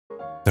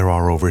There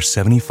are over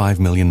 75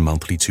 million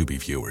monthly Tubi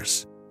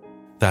viewers.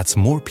 That's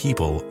more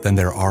people than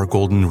there are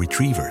golden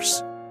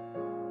retrievers.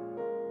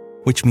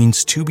 Which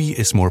means Tubi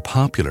is more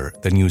popular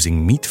than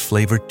using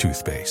meat-flavored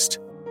toothpaste.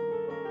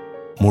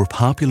 More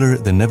popular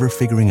than never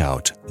figuring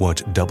out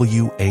what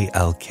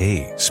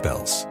WALK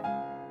spells.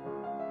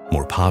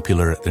 More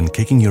popular than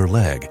kicking your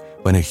leg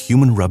when a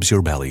human rubs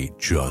your belly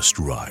just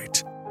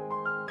right.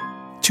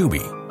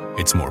 Tubi,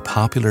 it's more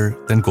popular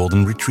than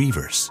golden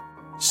retrievers.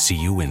 See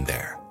you in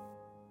there.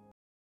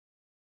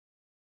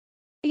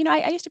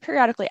 I used to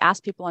periodically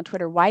ask people on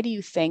Twitter, why do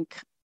you think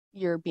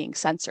you're being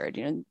censored?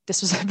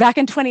 This was back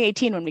in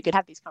 2018 when we could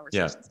have these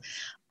conversations.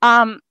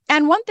 Yeah.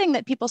 And one thing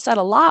that people said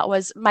a lot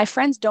was, my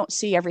friends don't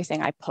see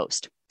everything I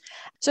post.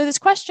 So this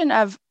question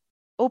of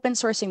open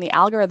sourcing the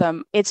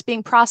algorithm, it's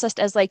being processed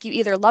as like, you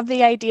either love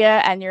the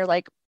idea and you're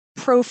like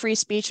pro free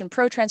speech and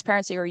pro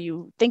transparency, or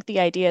you think the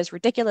idea is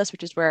ridiculous,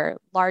 which is where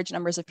large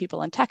numbers of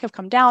people in tech have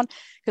come down,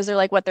 because they're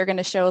like, what, they're going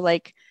to show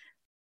like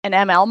an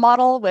ML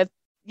model with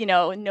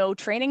no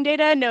training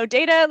data, no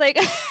data. Like,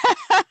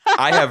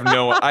 I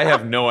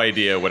have no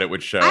idea what it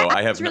would show.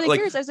 I was really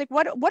curious. I was like,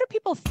 what do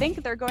people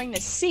think they're going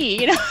to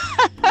see?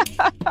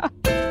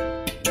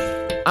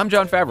 I'm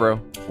John Favreau.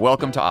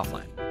 Welcome to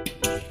Offline.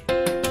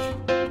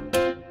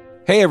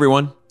 Hey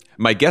everyone.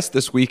 My guest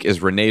this week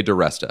is Renee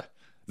DiResta,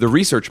 the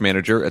research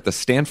manager at the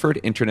Stanford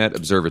Internet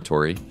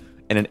Observatory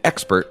and an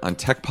expert on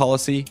tech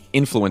policy,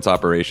 influence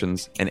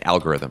operations, and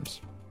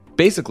algorithms.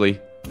 Basically,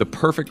 the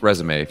perfect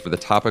resume for the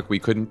topic we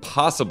couldn't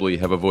possibly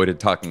have avoided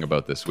talking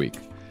about this week: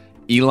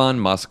 Elon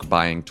Musk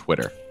buying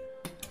Twitter.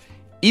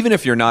 Even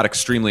if you're not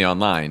extremely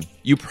online,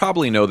 you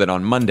probably know that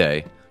on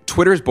Monday,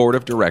 Twitter's board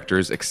of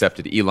directors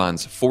accepted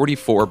Elon's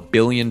 $44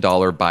 billion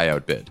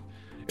buyout bid.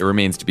 It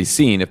remains to be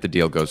seen if the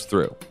deal goes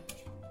through.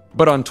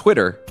 But on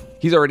Twitter,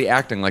 he's already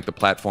acting like the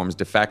platform's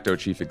de facto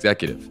chief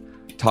executive,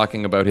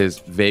 talking about his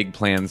vague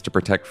plans to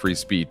protect free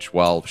speech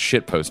while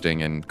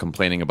shitposting and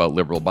complaining about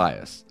liberal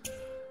bias.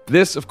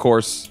 This, of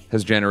course,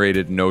 has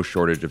generated no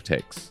shortage of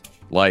takes.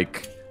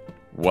 Like,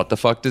 what the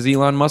fuck does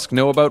Elon Musk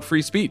know about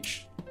free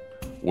speech?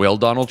 Will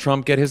Donald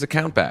Trump get his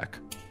account back?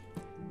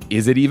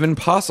 Is it even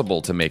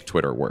possible to make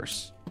Twitter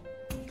worse?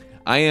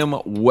 I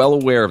am well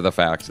aware of the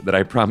fact that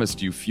I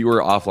promised you fewer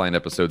offline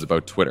episodes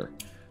about Twitter,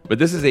 but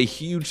this is a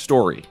huge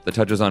story that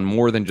touches on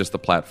more than just the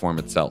platform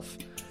itself.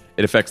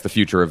 It affects the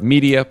future of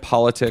media,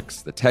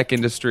 politics, the tech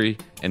industry,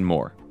 and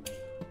more.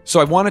 So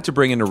I wanted to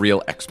bring in a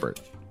real expert.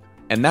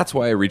 And that's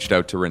why I reached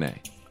out to Renee.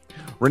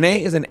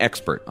 Renee is an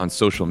expert on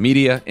social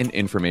media and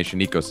information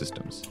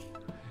ecosystems.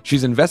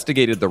 She's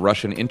investigated the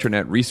Russian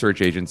Internet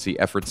Research Agency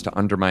efforts to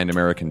undermine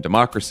American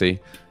democracy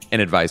and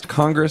advised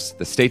Congress,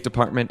 the State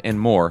Department, and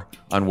more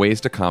on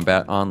ways to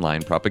combat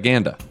online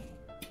propaganda.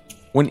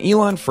 When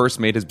Elon first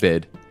made his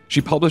bid, she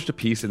published a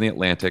piece in The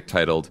Atlantic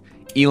titled,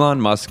 "Elon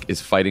Musk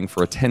is fighting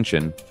for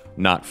attention,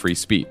 not free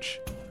speech."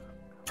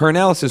 Her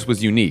analysis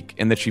was unique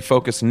in that she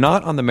focused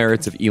not on the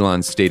merits of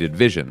Elon's stated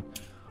vision,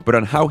 but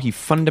on how he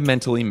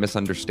fundamentally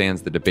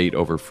misunderstands the debate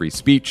over free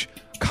speech,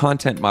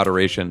 content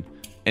moderation,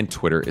 and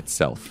Twitter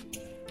itself.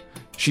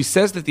 She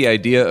says that the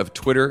idea of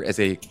Twitter as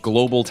a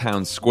global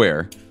town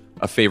square,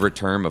 a favorite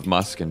term of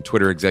Musk and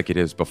Twitter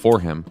executives before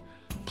him,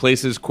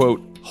 places,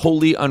 quote,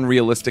 wholly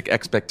unrealistic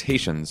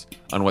expectations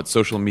on what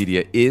social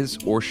media is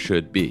or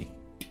should be.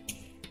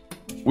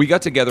 We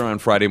got together on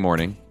Friday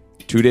morning,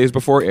 2 days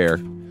before air,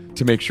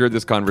 to make sure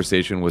this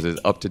conversation was as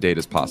up-to-date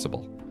as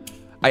possible.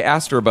 I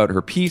asked her about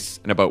her piece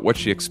and about what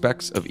she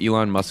expects of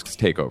Elon Musk's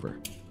takeover.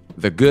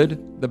 The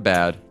good, the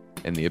bad,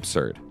 and the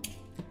absurd.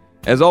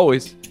 As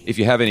always, if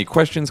you have any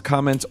questions,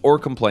 comments, or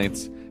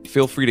complaints,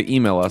 feel free to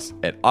email us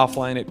at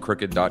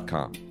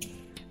offline@crooked.com.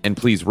 And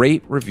please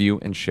rate, review,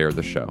 and share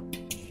the show.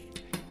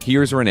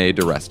 Here's Renee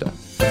DiResta.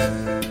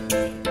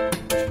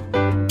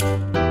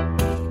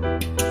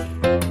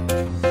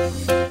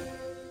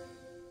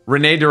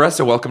 Renee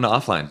DiResta, welcome to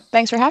Offline.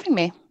 Thanks for having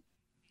me.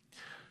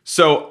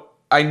 So,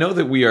 I know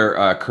that we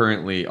are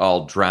currently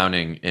all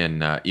drowning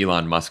in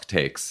Elon Musk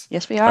takes.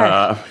 Yes, we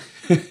are.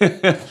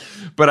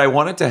 But I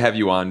wanted to have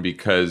you on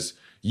because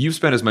you've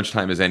spent as much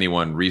time as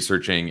anyone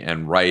researching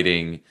and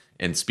writing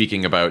and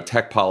speaking about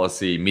tech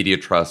policy, media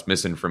trust,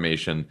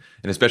 misinformation,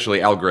 and especially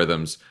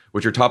algorithms,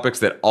 which are topics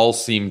that all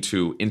seem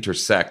to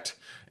intersect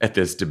at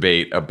this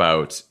debate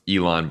about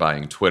Elon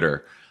buying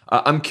Twitter.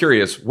 I'm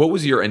curious, what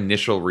was your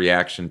initial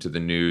reaction to the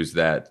news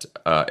that,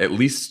 at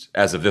least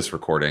as of this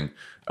recording,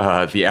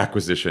 the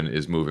acquisition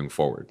is moving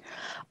forward?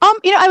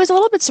 I was a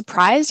little bit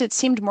surprised. It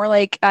seemed more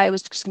like it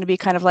was just going to be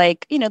kind of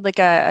like, like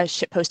a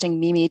shitposting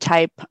meme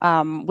type,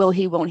 will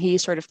he, won't he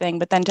sort of thing.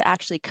 But then to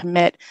actually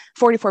commit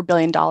 $44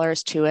 billion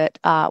to it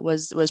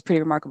was pretty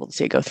remarkable to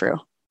see it go through,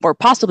 or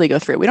possibly go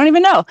through. We don't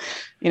even know,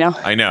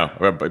 I know.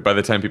 By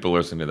the time people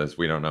listen to this,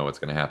 we don't know what's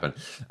going to happen.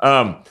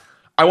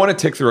 I want to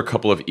tick through a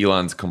couple of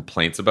Elon's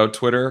complaints about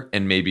Twitter,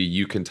 and maybe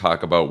you can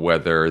talk about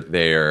whether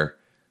they're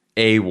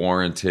A,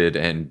 warranted,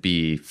 and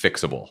B,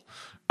 fixable.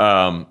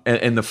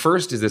 And the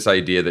first is this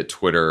idea that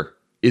Twitter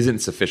isn't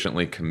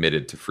sufficiently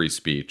committed to free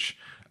speech.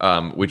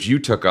 which you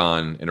took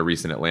on in a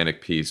recent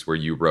Atlantic piece where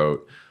you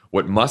wrote,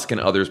 "What Musk and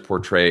others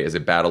portray as a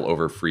battle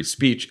over free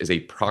speech is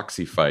a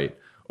proxy fight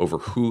over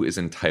who is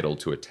entitled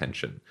to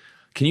attention."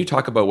 Can you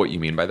talk about what you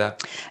mean by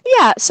that?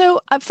 Yeah.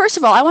 So, first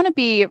of all, I want to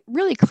be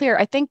really clear.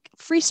 I think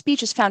free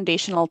speech is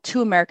foundational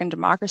to American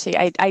democracy.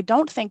 I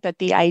don't think that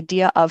the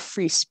idea of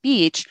free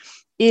speech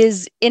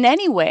is in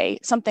any way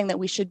something that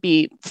we should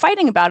be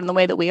fighting about in the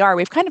way that we are.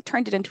 We've kind of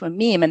turned it into a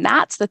meme. And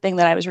that's the thing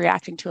that I was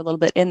reacting to a little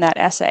bit in that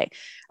essay,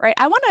 right?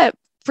 I want to,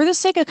 for the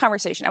sake of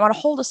conversation, I want to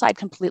hold aside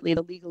completely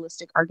the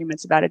legalistic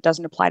arguments about it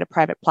doesn't apply to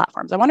private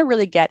platforms. I want to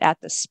really get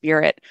at the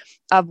spirit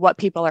of what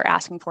people are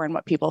asking for and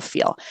what people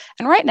feel.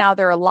 And right now,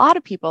 there are a lot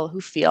of people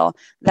who feel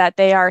that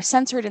they are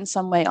censored in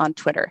some way on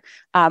Twitter.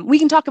 We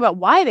can talk about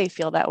why they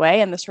feel that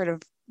way and the sort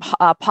of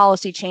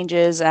policy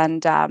changes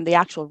and the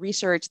actual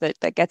research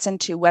that gets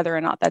into whether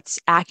or not that's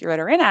accurate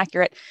or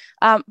inaccurate.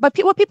 But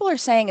what people are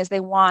saying is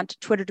they want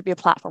Twitter to be a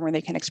platform where they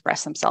can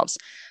express themselves.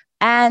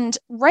 And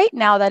right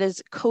now, that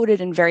is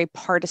coded in a very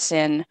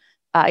partisan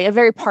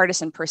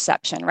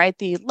perception, right?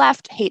 The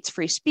left hates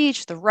free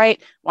speech. The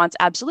right wants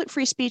absolute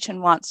free speech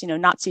and wants,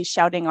 Nazis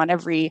shouting on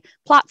every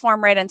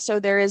platform, right? And so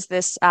there is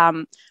this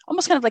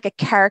almost kind of like a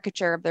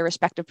caricature of the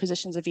respective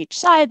positions of each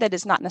side that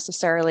is not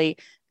necessarily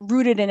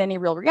rooted in any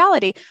real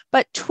reality.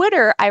 But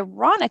Twitter,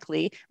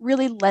 ironically,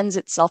 really lends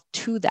itself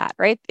to that,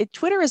 right?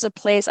 Twitter is a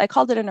place, I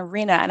called it an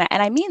arena,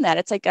 and I mean that.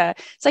 It's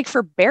like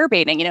for bear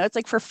baiting, it's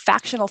like for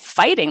factional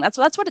fighting. That's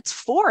what it's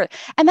for.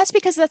 And that's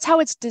because that's how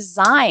it's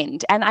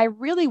designed. And I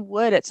really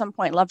would at some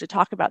point love to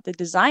talk about the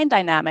design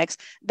dynamics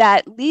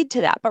that lead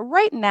to that. But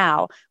right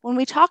now, when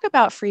we talk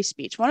about free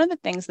speech, one of the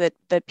things that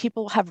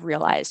people have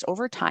realized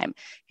over time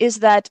is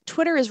that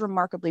Twitter is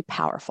remarkably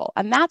powerful.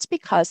 And that's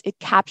because it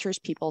captures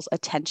people's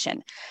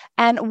attention.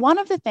 And one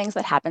of the things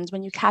that happens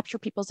when you capture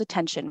people's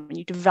attention, when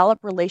you develop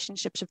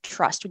relationships of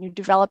trust, when you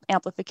develop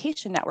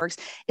amplification networks,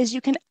 is you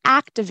can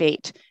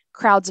activate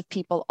crowds of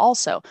people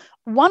also.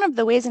 One of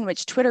the ways in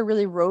which Twitter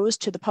really rose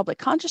to the public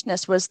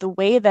consciousness was the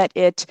way that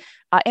it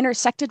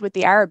intersected with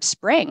the Arab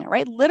Spring,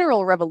 right?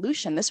 Literal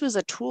revolution. This was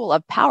a tool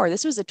of power.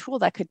 This was a tool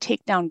that could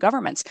take down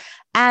governments.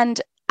 And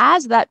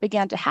as that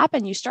began to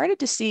happen, you started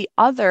to see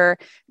other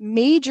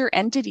major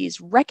entities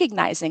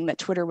recognizing that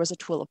Twitter was a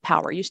tool of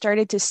power. You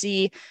started to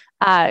see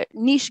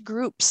niche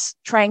groups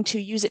trying to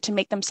use it to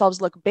make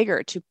themselves look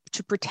bigger, to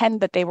pretend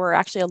that they were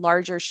actually a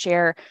larger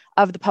share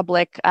of the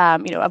public,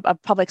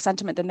 of public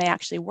sentiment than they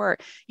actually were.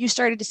 You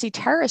started to see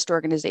terrorist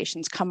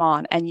organizations come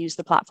on and use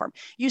the platform.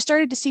 You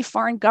started to see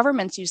foreign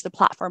governments use the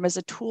platform as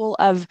a tool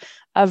of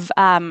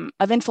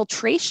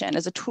infiltration,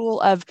 as a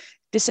tool of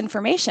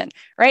disinformation,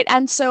 right?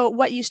 And so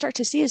what you start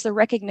to see is the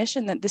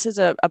recognition that this is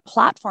a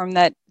platform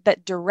that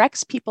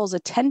directs people's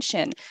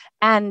attention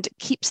and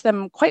keeps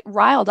them quite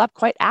riled up,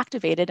 quite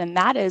activated. And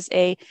that is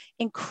a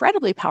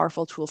incredibly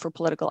powerful tool for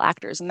political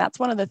actors. And that's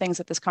one of the things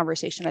that this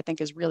conversation, I think,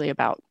 is really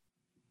about.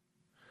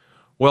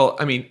 Well,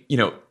 I mean,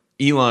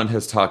 Elon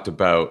has talked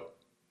about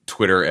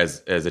Twitter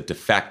as a de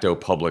facto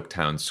public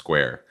town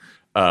square.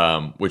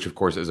 Which, of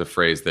course, is a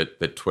phrase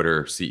that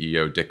Twitter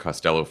CEO Dick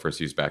Costolo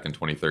first used back in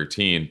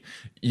 2013.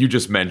 You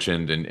just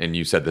mentioned, and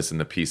you said this in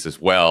the piece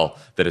as well,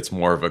 that it's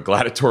more of a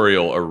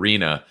gladiatorial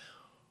arena.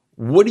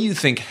 What do you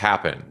think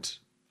happened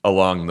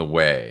along the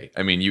way?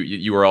 I mean,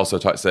 you were also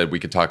said we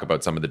could talk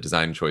about some of the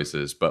design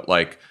choices, but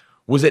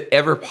was it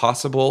ever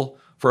possible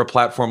for a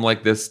platform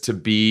like this to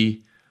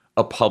be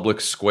a public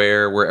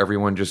square where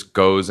everyone just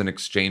goes and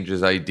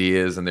exchanges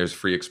ideas and there's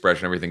free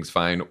expression, everything's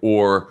fine?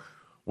 Or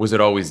was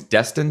it always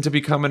destined to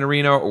become an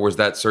arena, or was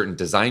that certain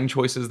design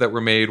choices that were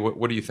made?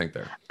 What do you think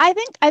there? I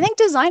think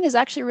design is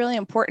actually really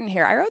important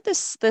here. I wrote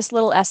this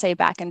little essay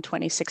back in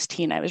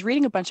 2016. I was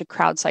reading a bunch of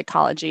crowd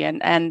psychology,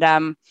 and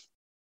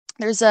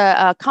there's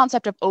a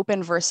concept of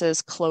open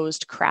versus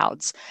closed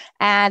crowds.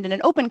 And in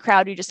an open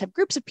crowd, you just have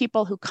groups of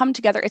people who come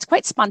together. It's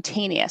quite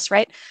spontaneous,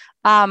 right?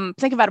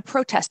 Think about a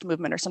protest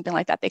movement or something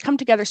like that. They come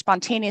together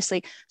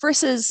spontaneously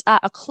versus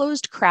a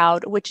closed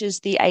crowd, which is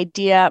the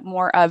idea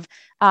more of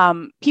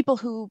people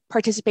who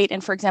participate in,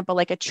 for example,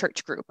 like a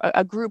church group,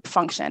 a group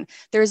function.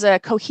 There's a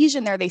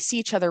cohesion there. They see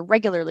each other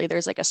regularly.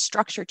 There's like a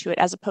structure to it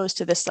as opposed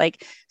to this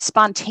like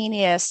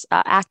spontaneous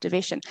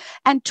activation.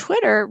 And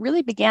Twitter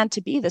really began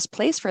to be this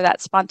place for that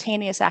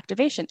spontaneous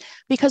activation,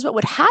 because what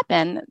would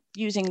happen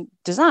using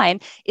design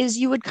is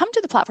you would come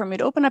to the platform,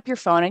 you'd open up your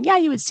phone, and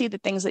you would see the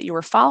things that you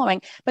were following,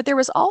 but there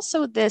was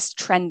also this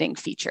trending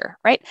feature,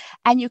 right?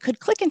 And you could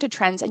click into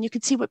trends and you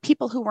could see what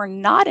people who were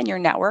not in your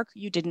network,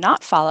 you did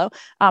not follow,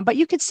 but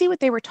you could see what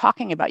they were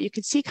talking about. You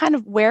could see kind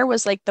of where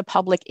was like the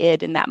public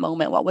id in that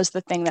moment. What was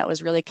the thing that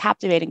was really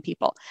captivating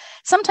people?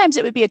 Sometimes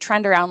it would be a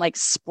trend around like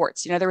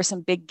sports. There was some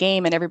big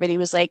game and everybody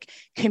was like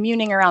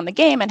communing around the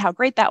game and how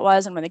great that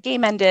was. And when the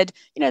game ended,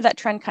 that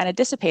trend kind of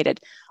dissipated.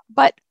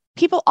 But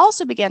people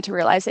also began to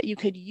realize that you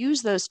could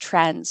use those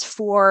trends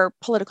for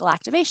political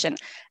activation.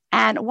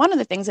 And one of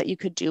the things that you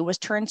could do was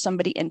turn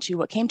somebody into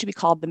what came to be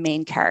called the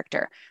main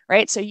character,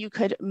 right? So you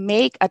could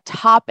make a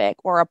topic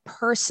or a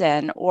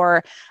person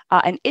or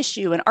an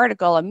issue, an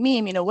article, a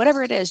meme,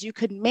 whatever it is, you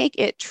could make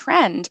it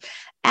trend.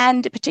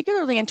 And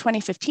particularly in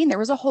 2015, there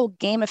was a whole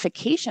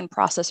gamification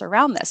process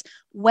around this.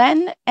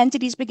 When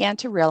entities began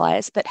to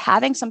realize that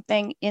having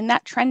something in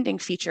that trending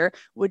feature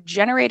would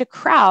generate a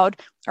crowd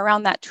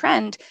around that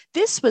trend,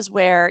 this was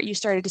where you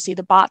started to see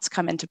the bots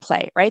come into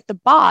play, right? The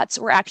bots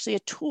were actually a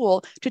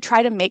tool to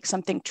try to make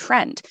something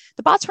trend.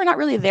 The bots were not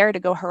really there to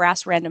go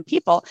harass random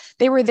people.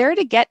 They were there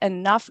to get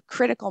enough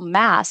critical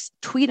mass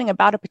tweeting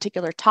about a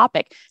particular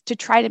topic to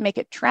try to make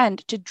it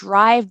trend, to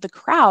drive the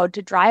crowd,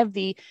 to drive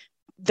the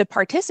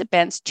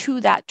participants to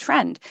that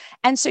trend.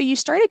 And so you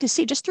started to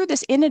see, just through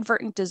this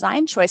inadvertent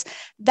design choice,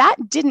 that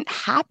didn't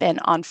happen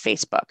on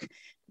Facebook.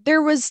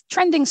 There was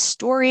trending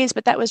stories,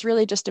 but that was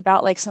really just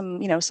about like some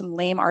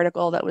lame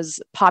article that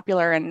was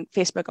popular, and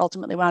Facebook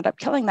ultimately wound up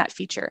killing that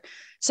feature.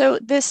 So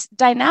this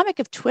dynamic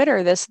of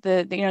Twitter,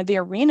 the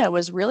arena,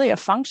 was really a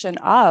function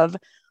of,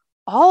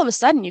 all of a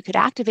sudden you could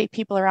activate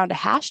people around a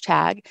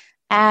hashtag,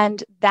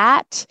 and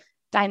that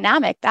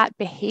dynamic, that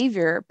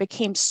behavior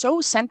became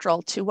so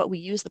central to what we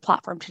use the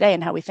platform today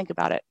and how we think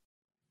about it.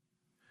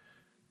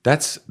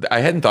 I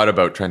hadn't thought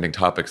about trending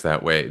topics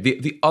that way.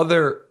 The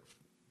other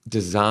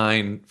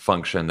design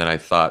function that I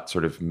thought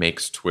sort of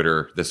makes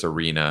Twitter this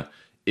arena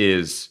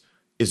is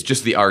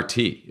just the RT,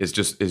 is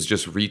just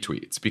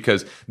retweets.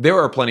 Because there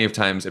are plenty of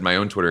times in my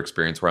own Twitter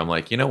experience where I'm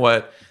like, you know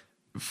what,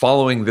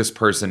 following this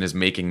person is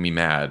making me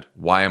mad.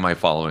 Why am I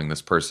following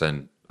this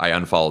person? I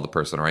unfollow the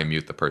person or I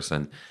mute the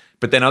person.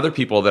 But then other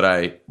people that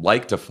I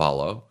like to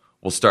follow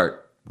will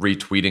start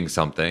retweeting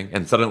something,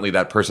 and suddenly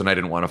that person I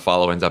didn't want to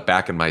follow ends up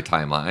back in my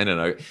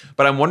timeline.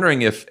 But I'm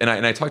wondering if, and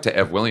I talked to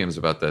Ev Williams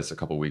about this a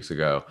couple weeks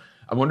ago.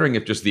 I'm wondering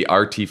if just the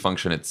RT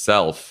function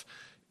itself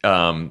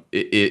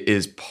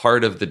is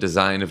part of the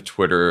design of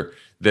Twitter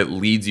that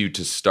leads you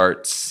to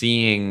start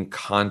seeing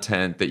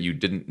content that you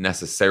didn't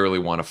necessarily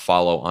want to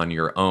follow on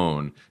your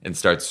own, and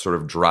starts sort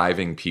of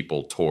driving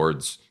people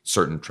towards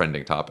certain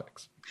trending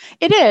topics.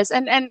 It is,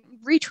 and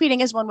retweeting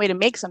is one way to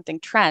make something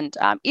trend.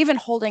 Even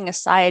holding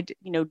aside,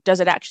 does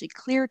it actually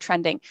clear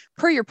trending?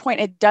 Per your point,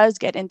 it does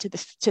get into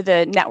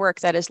the network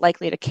that is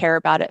likely to care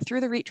about it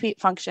through the retweet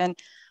function.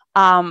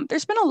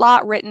 There's been a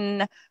lot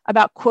written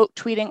about quote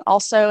tweeting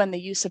also, and the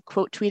use of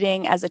quote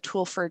tweeting as a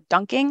tool for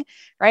dunking,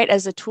 right?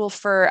 As a tool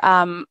for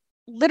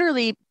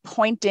literally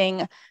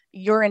pointing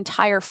your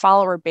entire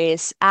follower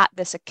base at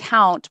this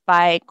account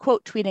by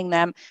quote tweeting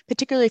them,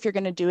 particularly if you're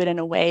going to do it in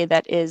a way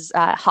that is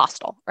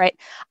hostile, right?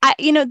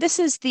 This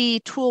is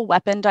the tool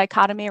weapon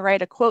dichotomy,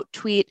 right? A quote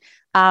tweet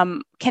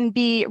can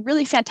be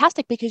really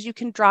fantastic because you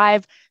can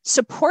drive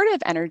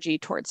supportive energy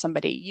towards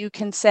somebody. You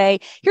can say,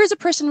 here's a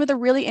person with a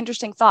really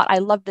interesting thought. I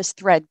love this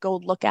thread. Go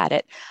look at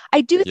it.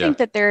 I do think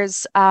that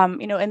there's,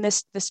 in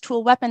this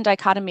tool weapon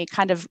dichotomy,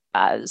 kind of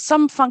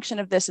some function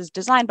of this is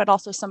design, but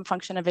also some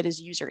function of it is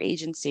user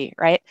agency,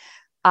 right?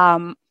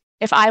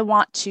 If I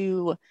want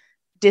to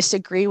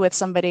disagree with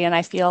somebody and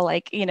I feel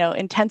like,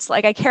 intense,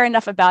 like I care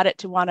enough about it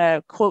to want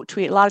to quote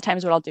tweet, a lot of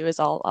times what I'll do is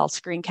I'll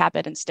screen cap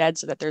it instead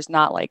so that there's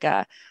not like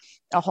a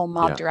whole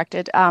mob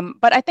directed.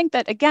 But I think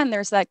that, again,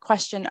 there's that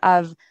question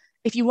of,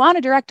 if you want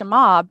to direct a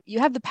mob, you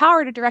have the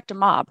power to direct a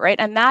mob, right?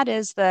 And that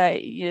is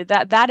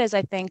that is,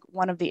 I think,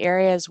 one of the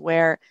areas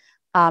where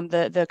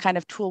the kind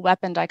of tool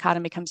weapon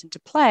dichotomy comes into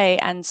play.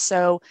 And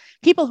so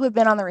people who have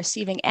been on the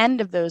receiving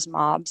end of those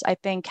mobs, I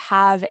think,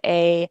 have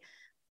a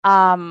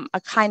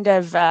kind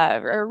of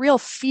a real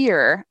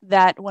fear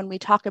that when we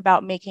talk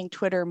about making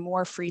Twitter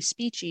more free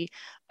speechy,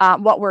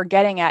 what we're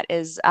getting at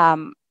is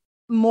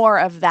more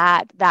of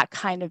that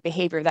kind of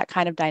behavior, that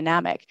kind of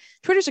dynamic.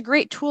 Twitter's a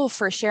great tool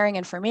for sharing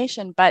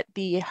information, but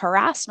the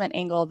harassment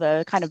angle,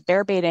 the kind of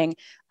bear baiting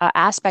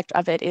aspect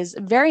of it, is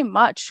very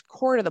much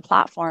core to the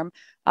platform.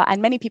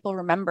 And many people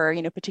remember,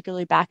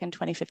 particularly back in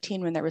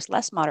 2015 when there was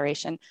less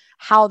moderation,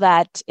 how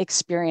that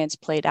experience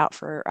played out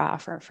for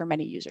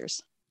many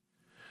users.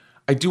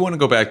 I do want to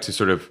go back to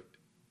sort of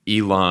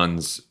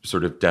Elon's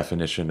sort of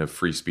definition of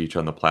free speech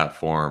on the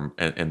platform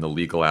and the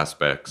legal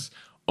aspects,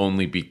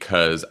 only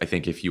because I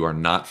think if you are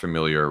not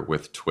familiar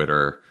with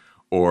Twitter,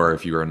 or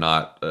if you are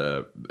not,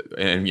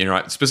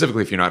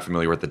 specifically if you're not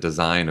familiar with the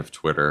design of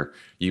Twitter,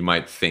 you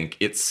might think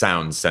it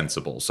sounds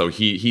sensible. So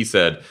he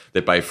said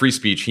that by free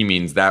speech, he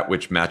means that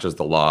which matches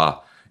the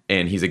law,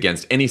 and he's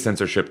against any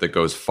censorship that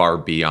goes far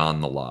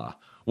beyond the law.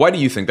 Why do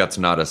you think that's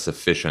not a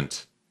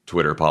sufficient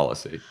Twitter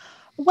policy?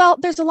 Well,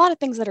 there's a lot of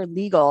things that are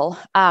legal,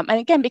 and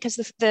again,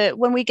 because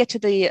when we get to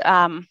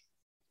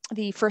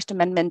the First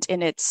Amendment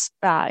in its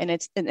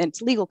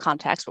legal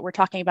context, what we're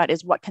talking about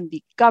is what can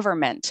the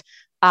government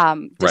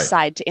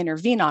decide to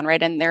intervene on,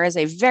 right? And there is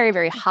a very,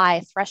 very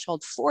high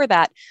threshold for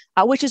that,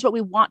 which is what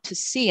we want to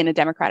see in a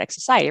democratic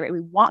society, right?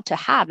 We want to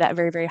have that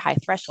very, very high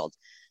threshold.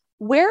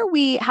 Where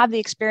we have the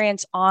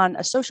experience on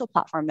a social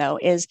platform, though,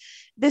 is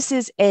this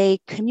is a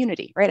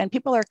community, right? And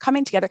people are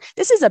coming together.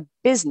 This is a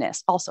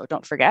business also,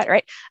 don't forget,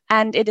 right?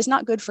 And it is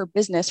not good for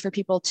business for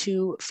people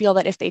to feel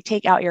that if they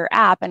take out your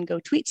app and go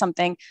tweet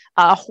something,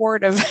 a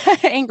horde of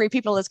angry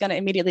people is going to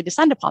immediately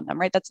descend upon them,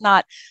 right? That's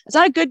not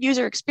a good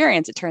user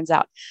experience, it turns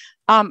out.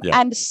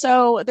 And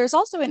so there's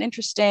also an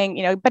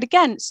interesting, but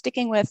again,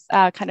 sticking with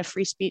kind of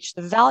free speech,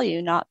 the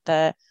value, not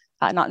the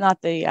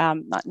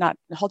not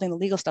holding the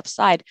legal stuff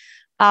aside.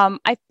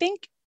 I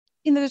think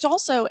there's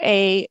also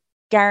a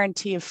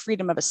guarantee of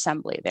freedom of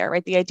assembly there,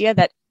 right? The idea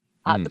that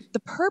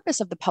the purpose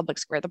of the public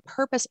square, the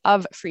purpose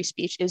of free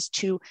speech is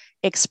to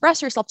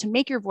express yourself, to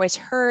make your voice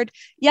heard.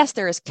 Yes,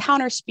 there is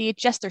counter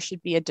speech. Yes, there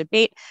should be a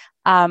debate.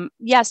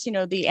 Yes,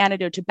 the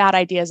antidote to bad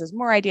ideas is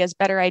more ideas,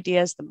 better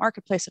ideas, the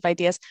marketplace of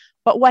ideas.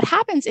 But what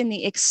happens in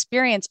the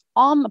experience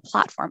on the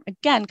platform,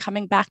 again,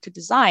 coming back to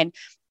design,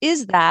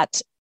 is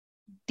that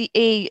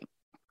a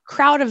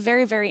crowd of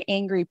very, very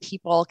angry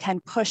people can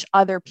push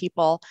other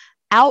people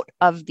out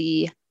of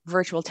the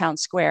virtual town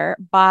square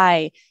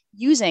by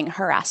using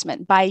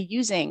harassment, by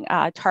using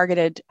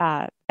targeted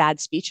bad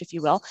speech, if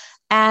you will,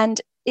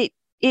 and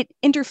it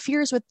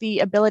interferes with the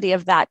ability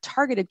of that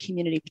targeted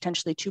community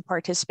potentially to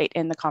participate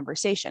in the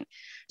conversation.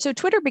 So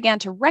Twitter began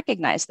to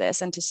recognize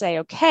this and to say,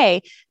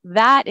 okay,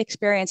 that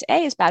experience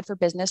A is bad for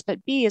business,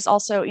 but B is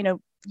also,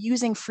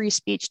 using free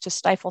speech to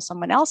stifle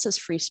someone else's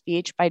free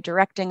speech by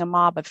directing a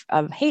mob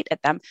of hate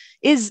at them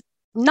is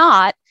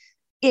not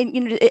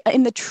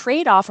in the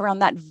trade-off around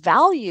that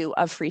value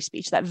of free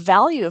speech, that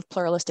value of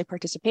pluralistic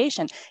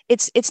participation.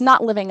 It's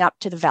not living up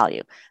to the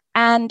value.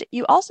 And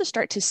you also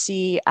start to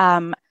see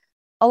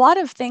a lot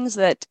of things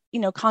that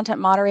content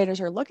moderators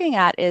are looking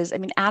at is,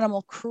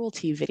 animal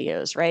cruelty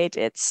videos, right?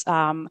 It's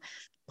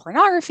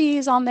pornography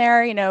is on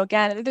there.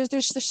 Again,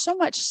 there's so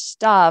much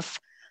stuff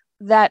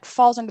that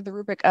falls under the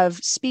rubric of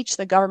speech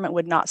the government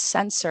would not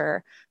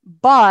censor,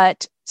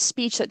 but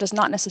speech that does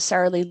not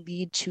necessarily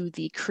lead to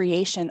the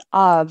creation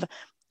of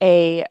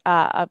a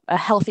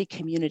healthy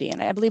community.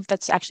 And I believe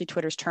that's actually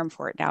Twitter's term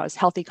for it now, is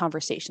healthy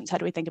conversations. How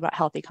do we think about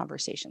healthy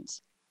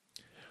conversations?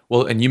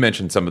 Well, and you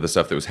mentioned some of the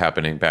stuff that was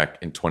happening back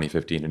in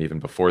 2015 and even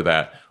before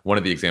that. One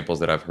of the examples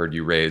that I've heard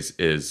you raise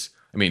is,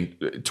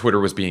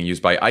 Twitter was being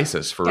used by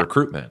ISIS for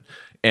recruitment.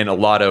 And a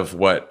lot of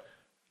what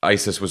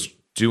ISIS was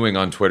doing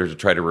on Twitter to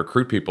try to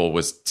recruit people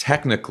was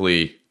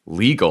technically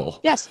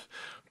legal, yes,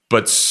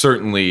 but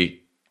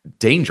certainly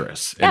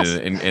dangerous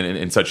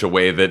in such a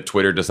way that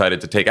Twitter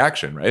decided to take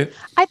action, right?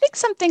 I think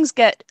some things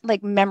get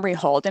like memory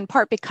hold, in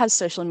part because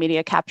social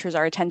media captures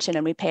our attention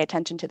and we pay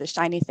attention to the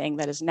shiny thing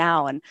that is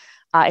now. And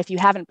if you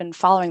haven't been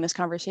following this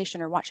conversation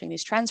or watching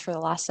these trends for the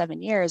last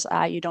 7 years,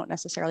 you don't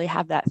necessarily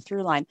have that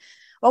through line.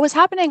 What was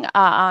happening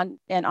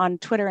on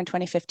Twitter in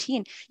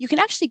 2015, you can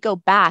actually go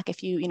back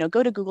if you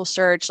go to Google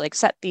search, like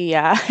set the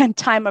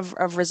time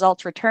of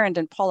results returned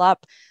and pull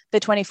up the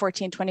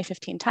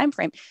 2014-2015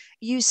 timeframe.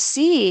 You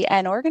see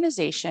an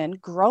organization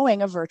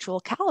growing a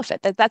virtual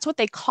caliphate. That's what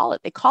they call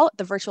it. They call it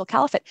the virtual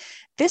caliphate.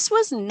 This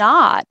was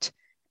not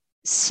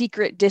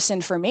secret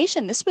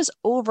disinformation. This was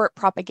overt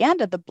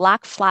propaganda. The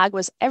black flag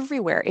was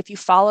everywhere. If you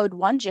followed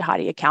one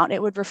jihadi account,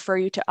 it would refer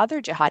you to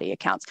other jihadi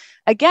accounts.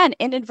 Again,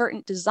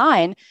 inadvertent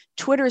design,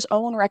 Twitter's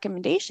own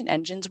recommendation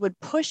engines would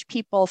push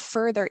people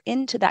further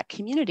into that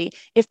community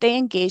if they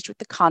engaged with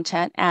the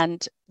content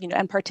and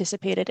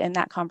participated in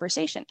that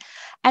conversation.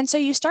 And so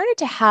you started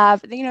to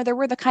have, there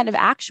were the kind of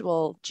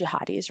actual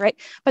jihadis, right?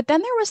 But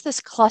then there was this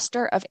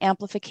cluster of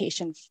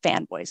amplification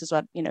fanboys, is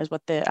what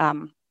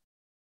the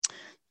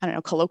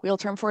colloquial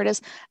term for it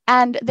is.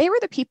 And they were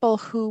the people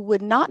who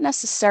would not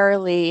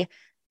necessarily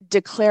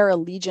declare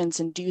allegiance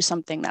and do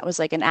something that was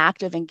like an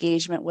active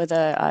engagement with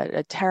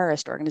a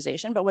terrorist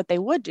organization. But what they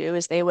would do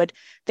is they would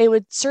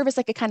serve as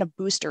like a kind of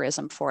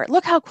boosterism for it.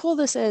 Look how cool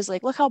this is.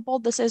 Like, look how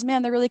bold this is.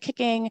 Man, they're really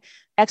kicking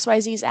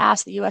XYZ's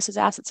ass, the US's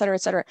ass, et cetera,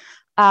 et cetera.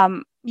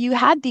 You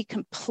had the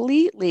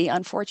completely,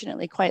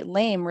 unfortunately, quite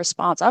lame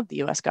response of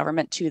the US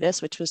government to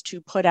this, which was to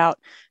put out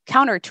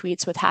counter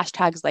tweets with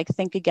hashtags like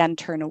think again,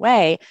 turn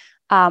away.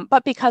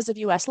 But because of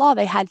US law,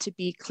 they had to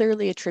be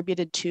clearly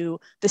attributed to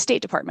the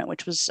State Department,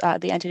 which was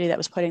the entity that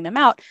was putting them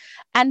out.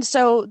 And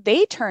so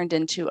they turned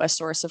into a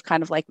source of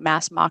kind of like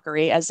mass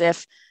mockery, as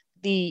if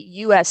the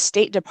US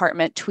State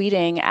Department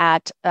tweeting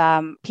at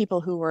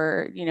people who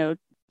were,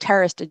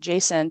 terrorist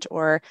adjacent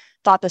or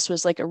thought this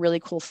was like a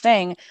really cool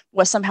thing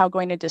was somehow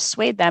going to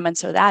dissuade them. And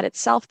so that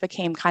itself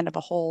became kind of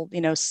a whole,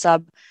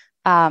 sub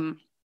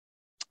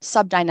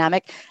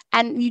dynamic.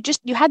 And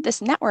you had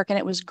this network and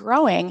it was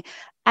growing.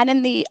 And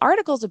in the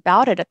articles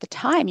about it at the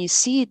time, you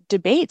see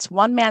debates.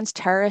 One man's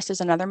terrorist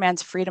is another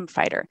man's freedom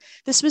fighter.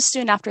 This was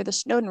soon after the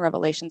Snowden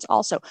revelations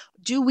also.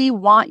 Do we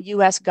want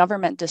US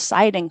government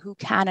deciding who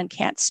can and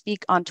can't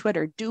speak on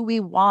Twitter? Do we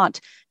want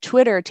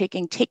Twitter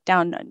taking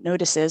takedown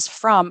notices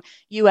from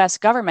US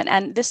government?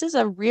 And this is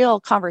a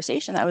real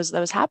conversation that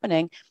was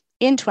happening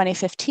in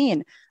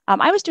 2015.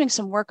 I was doing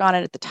some work on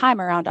it at the time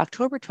around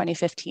October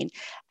 2015,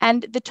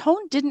 and the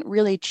tone didn't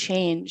really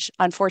change,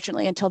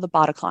 unfortunately, until the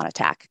Bataclan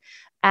attack.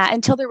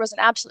 Until there was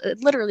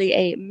literally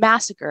a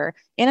massacre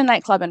in a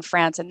nightclub in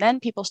France. And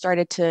then people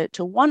started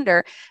to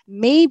wonder,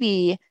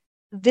 maybe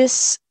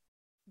this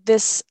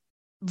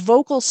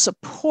vocal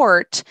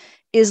support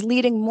is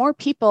leading more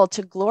people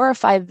to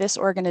glorify this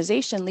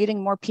organization,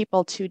 leading more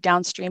people to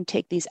downstream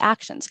take these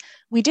actions.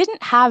 We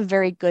didn't have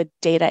very good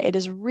data. It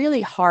is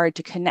really hard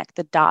to connect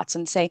the dots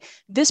and say,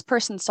 this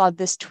person saw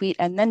this tweet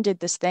and then did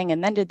this thing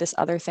and then did this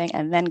other thing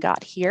and then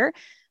got here.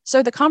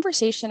 So the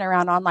conversation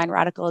around online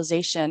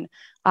radicalization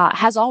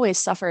has always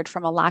suffered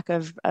from a lack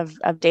of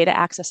data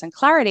access and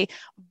clarity,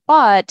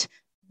 but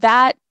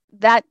that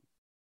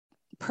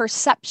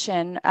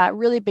perception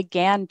really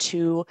began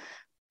to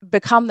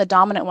become the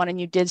dominant one,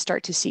 and you did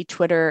start to see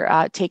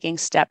Twitter taking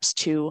steps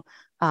to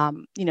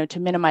to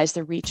minimize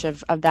the reach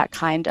of that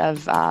kind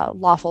of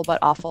lawful but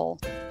awful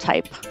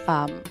type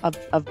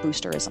of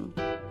boosterism.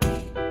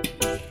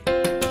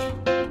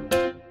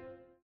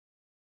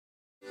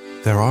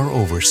 There are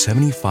over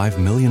 75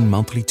 million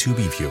monthly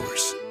Tubi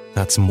viewers.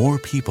 That's more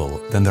people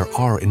than there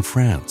are in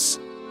France,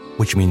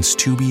 which means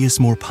Tubi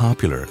is more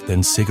popular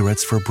than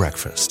cigarettes for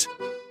breakfast.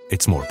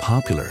 It's more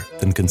popular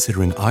than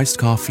considering iced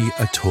coffee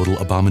a total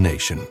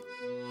abomination.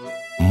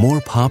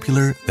 More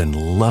popular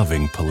than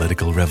loving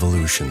political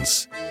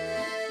revolutions.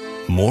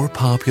 More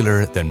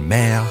popular than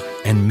maire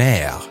and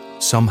mère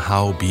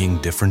somehow being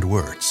different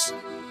words.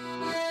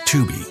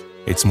 Tubi,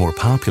 it's more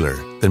popular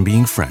than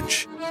being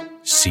French.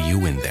 See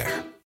you in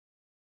there.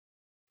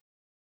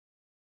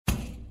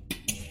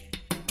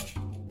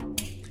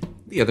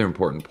 The other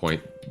important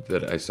point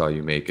that I saw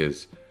you make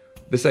is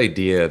this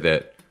idea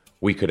that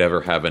we could ever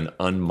have an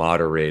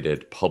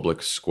unmoderated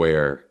public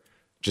square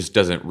just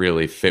doesn't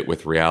really fit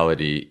with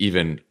reality,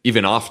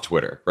 even off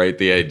Twitter, right?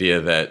 The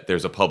idea that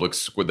there's a public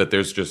square, that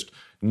there's just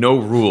no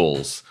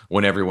rules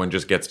when everyone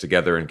just gets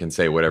together and can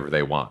say whatever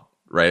they want,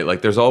 right?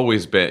 Like there's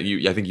always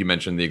been, I think you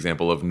mentioned the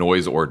example of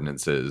noise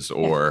ordinances,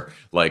 or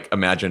like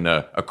imagine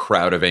a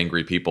crowd of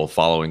angry people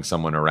following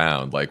someone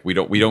around. Like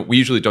we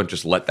usually don't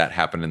just let that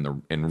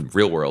happen in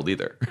real world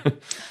either.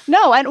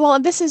 No, and well,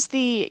 this is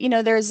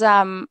there's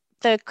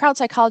the crowd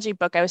psychology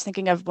book I was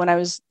thinking of when I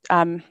was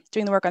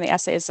doing the work on the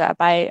essays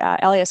by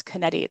Elias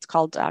Canetti. It's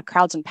called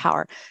Crowds and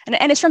Power.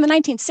 And it's from the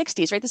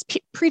 1960s, right? This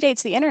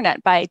predates the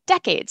internet by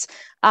decades.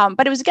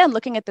 But it was, again,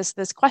 looking at this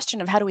question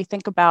of how do we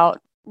think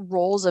about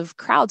roles of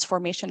crowds,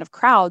 formation of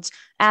crowds,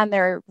 and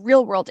their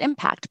real world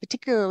impact,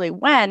 particularly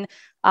when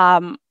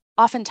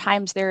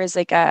oftentimes there is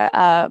like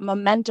a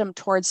momentum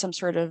towards some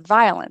sort of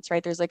violence,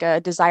 right? There's like a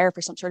desire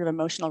for some sort of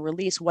emotional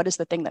release. What is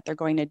the thing that they're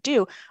going to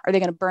do? Are they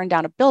going to burn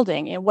down a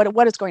building?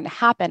 What is going to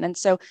happen? And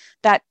so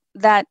that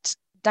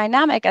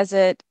dynamic, as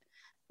it,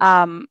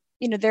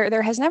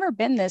 there has never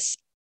been this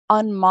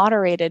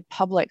unmoderated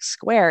public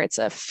square. It's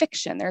a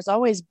fiction. There's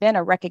always been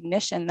a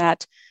recognition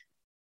that,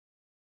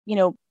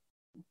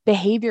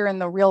 behavior in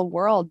the real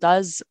world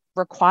does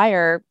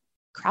require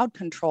crowd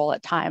control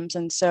at times.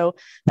 And so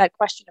that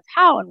question of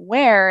how and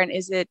where, and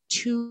is it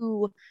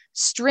too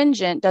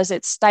stringent? Does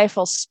it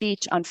stifle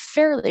speech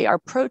unfairly? Are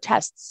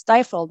protests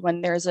stifled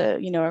when there's a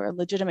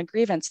legitimate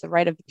grievance, the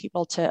right of the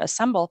people to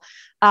assemble?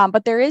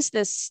 But there is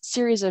this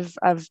series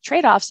of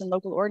trade-offs in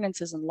local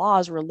ordinances and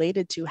laws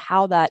related to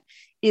how that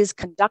is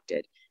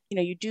conducted.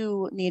 You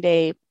do need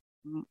a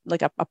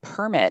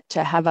permit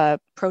to have a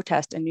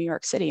protest in New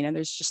York City.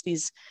 There's just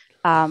these,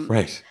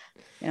 right.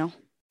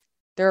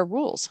 There are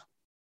rules.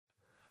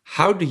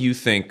 How do you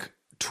think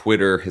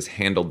Twitter has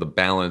handled the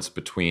balance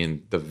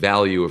between the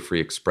value of free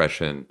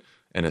expression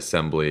and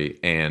assembly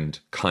and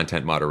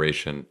content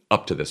moderation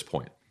up to this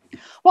point?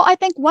 Well, I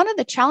think one of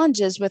the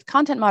challenges with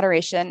content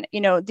moderation,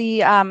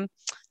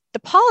 the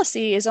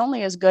policy is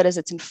only as good as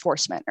its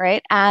enforcement,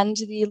 right? And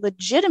the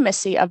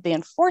legitimacy of the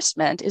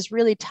enforcement is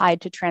really tied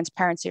to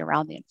transparency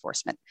around the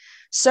enforcement.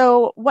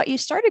 So what you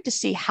started to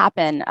see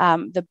happen,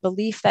 the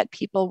belief that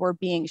people were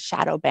being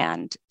shadow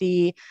banned,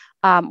 the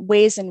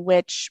ways in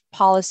which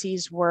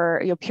policies were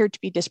appeared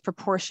to be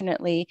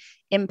disproportionately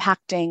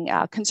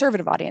impacting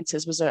conservative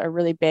audiences was a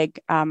really big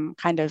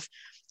kind of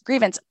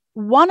grievance.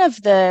 One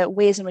of the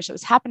ways in which it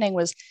was happening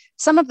was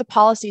some of the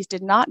policies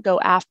did not go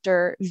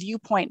after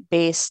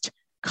viewpoint-based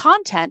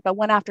content, but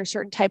went after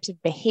certain types of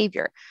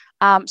behavior.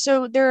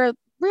 So there are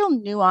real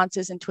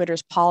nuances in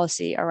Twitter's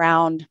policy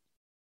around,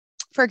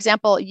 for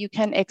example, you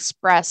can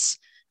express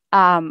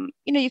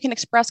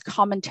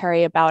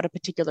commentary about a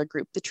particular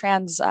group. The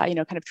trans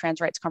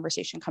rights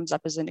conversation comes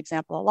up as an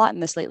example a lot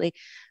in this lately.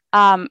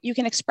 You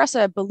can express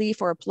a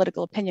belief or a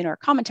political opinion or a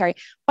commentary,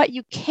 but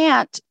you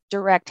can't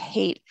direct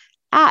hate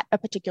at a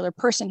particular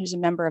person who's a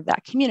member of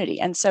that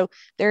community. And so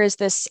there is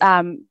this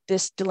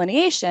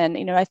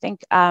delineation, I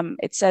think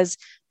it says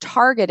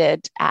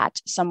targeted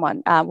at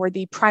someone where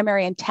the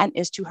primary intent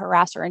is to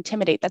harass or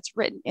intimidate. That's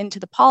written into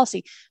the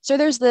policy. So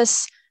there's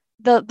this,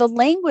 the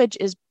language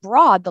is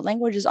broad, the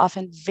language is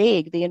often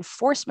vague, the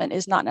enforcement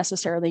is not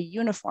necessarily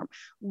uniform.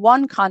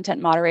 One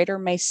content moderator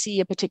may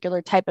see a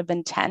particular type of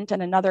intent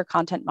and another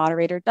content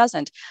moderator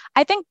doesn't.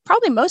 I think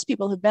probably most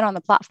people who've been on the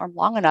platform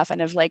long enough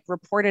and have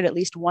reported at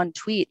least one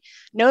tweet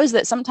knows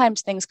that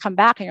sometimes things come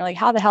back and you're like,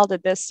 how the hell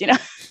did this,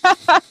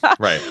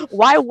 right?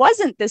 Why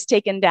wasn't this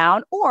taken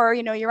down? Or,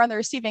 you're on the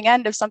receiving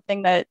end of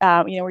something that,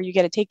 where you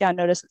get a takedown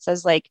notice that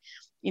says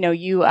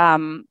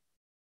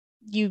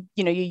you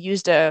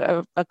used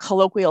a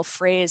colloquial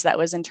phrase that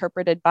was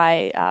interpreted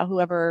by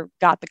whoever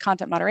got the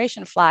content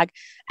moderation flag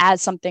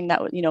as something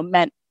that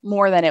meant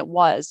more than it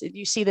was.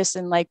 You see this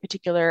in like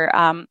particular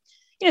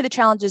the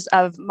challenges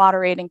of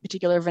moderating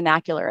particular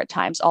vernacular at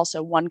times.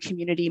 Also, one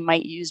community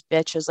might use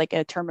bitch as like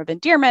a term of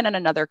endearment, and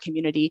another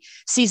community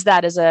sees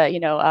that as a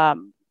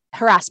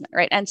harassment,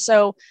 right? And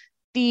so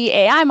the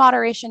AI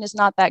moderation is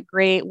not that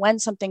great. When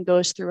something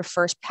goes through a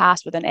first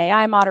pass with an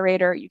AI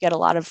moderator, you get a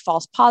lot of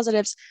false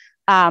positives.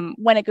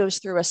 When it goes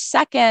through a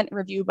second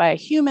review by a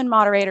human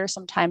moderator,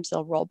 sometimes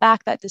they'll roll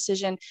back that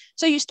decision.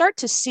 So you start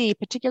to see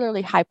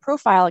particularly high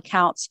profile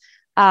accounts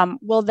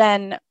will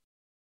then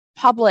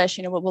publish,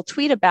 will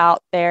tweet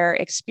about their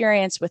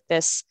experience with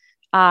this,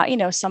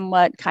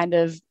 somewhat kind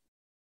of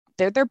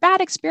their bad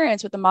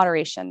experience with the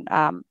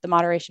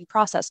moderation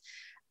process.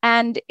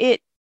 And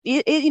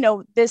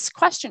this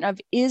question of,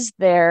 is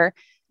there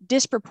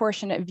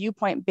disproportionate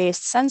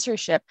viewpoint-based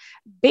censorship?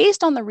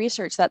 Based on the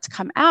research that's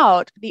come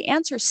out, the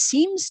answer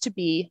seems to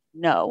be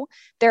no.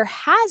 There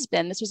has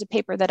been, this was a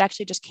paper that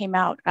actually just came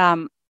out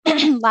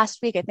last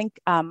week, I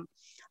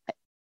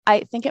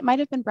think it might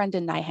have been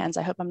Brendan Nyhan's.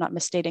 I hope I'm not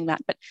misstating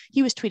that, but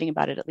he was tweeting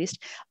about it at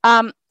least.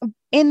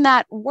 In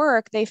that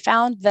work, they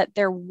found that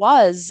there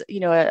was,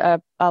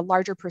 a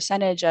larger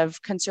percentage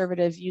of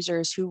conservative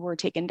users who were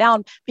taken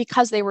down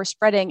because they were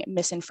spreading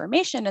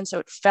misinformation. And so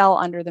it fell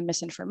under the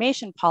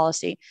misinformation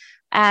policy.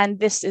 And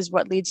this is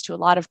what leads to a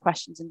lot of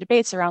questions and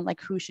debates around like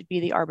who should be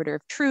the arbiter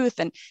of truth,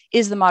 and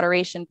is the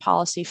moderation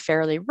policy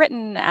fairly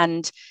written?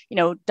 And,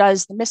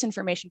 does the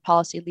misinformation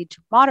policy lead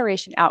to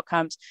moderation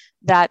outcomes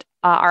that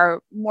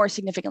are more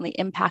significantly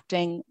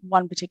impacting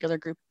one particular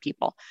group of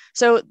people?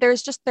 So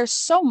there's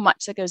so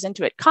much that goes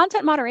into it.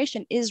 Content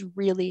moderation is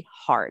really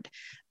hard.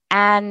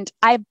 And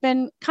I've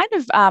been kind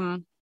of, I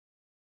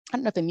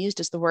don't know if amused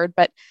is the word,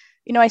 but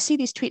I see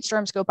these tweet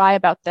storms go by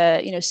about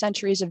the,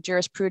 centuries of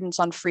jurisprudence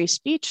on free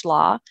speech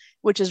law,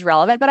 which is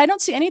relevant, but I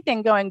don't see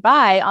anything going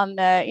by on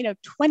the,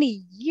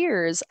 20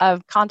 years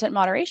of content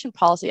moderation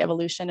policy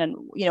evolution. And,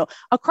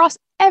 across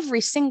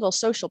every single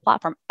social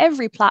platform,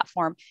 every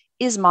platform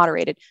is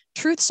moderated.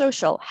 Truth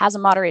Social has a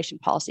moderation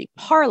policy.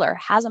 Parler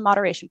has a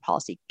moderation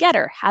policy.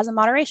 Getter has a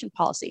moderation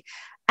policy.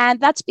 And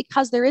that's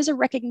because there is a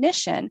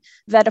recognition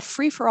that a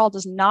free-for-all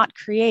does not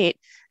create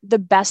the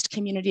best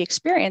community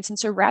experience. And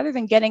so rather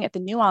than getting at the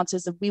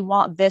nuances of we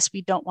want this,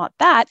 we don't want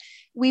that,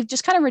 we've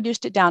just kind of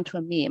reduced it down to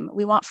a meme.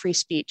 We want free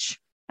speech.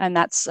 And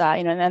that's,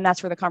 and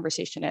that's where the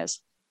conversation is.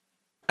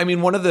 I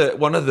mean, one of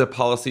the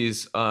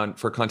policies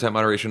for content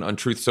moderation on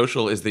Truth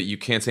Social is that you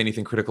can't say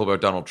anything critical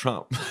about Donald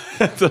Trump.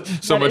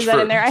 so much for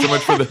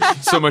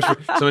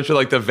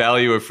like the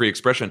value of free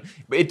expression.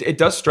 It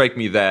does strike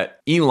me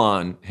that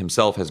Elon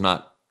himself has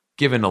not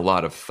given a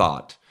lot of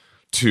thought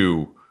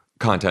to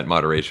content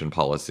moderation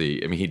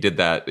policy. I mean, he did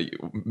that.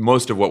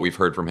 Most of what we've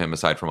heard from him,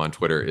 aside from on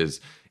Twitter,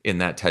 is in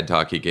that TED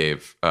Talk he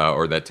gave,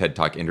 or that TED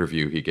Talk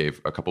interview he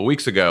gave a couple of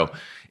weeks ago.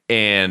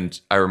 And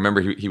I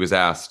remember he was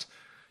asked,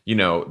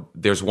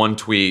 there's one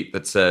tweet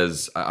that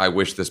says, I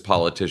wish this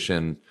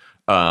politician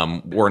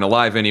weren't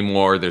alive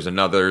anymore. There's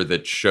another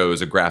that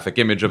shows a graphic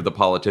image of the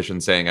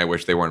politician saying, I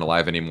wish they weren't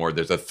alive anymore.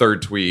 There's a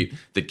third tweet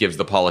that gives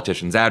the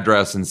politician's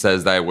address and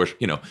says that I wish,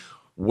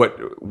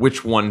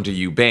 which one do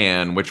you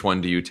ban? Which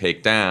one do you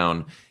take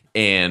down?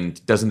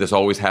 And doesn't this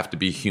always have to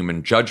be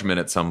human judgment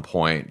at some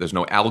point? There's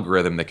no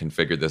algorithm that can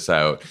figure this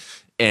out.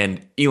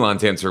 And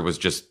Elon's answer was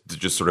just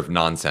sort of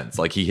nonsense.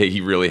 Like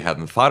he really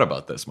hadn't thought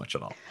about this much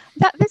at all.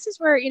 This is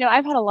where,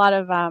 I've had a lot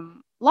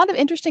of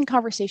interesting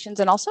conversations,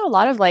 and also a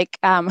lot of like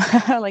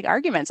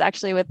arguments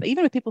actually with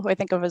people who I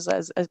think of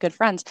as good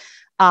friends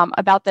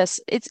about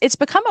this. It's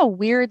become a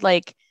weird,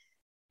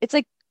 it's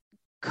like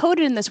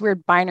coded in this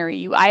weird binary.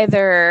 You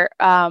either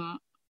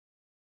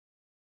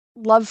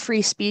love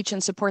free speech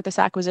and support this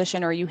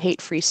acquisition, or you hate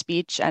free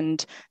speech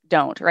and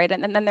don't, right?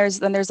 And then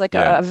there's like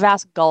a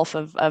vast gulf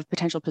of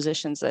potential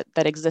positions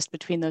that exist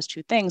between those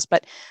two things.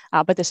 But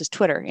this is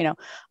Twitter,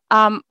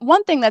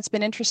 One thing that's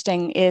been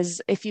interesting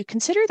is if you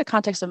consider the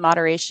context of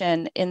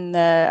moderation in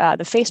the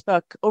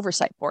Facebook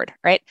oversight board,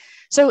 right?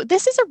 So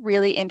this is a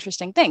really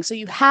interesting thing. So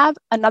you have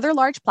another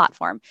large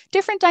platform,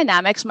 different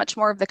dynamics, much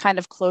more of the kind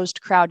of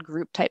closed crowd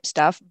group type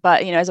stuff,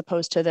 but as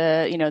opposed to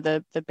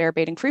the bear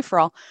baiting free for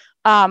all.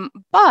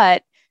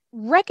 But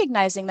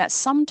recognizing that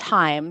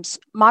sometimes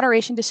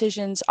moderation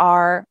decisions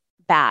are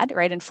bad,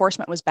 right?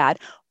 Enforcement was bad,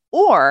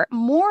 or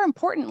more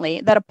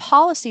importantly, that a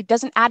policy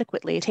doesn't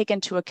adequately take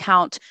into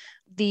account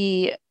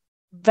the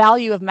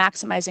value of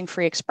maximizing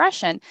free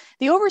expression.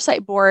 The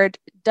oversight board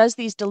does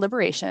these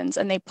deliberations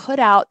and they put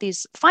out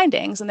these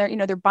findings, and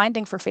they're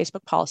binding for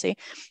Facebook policy.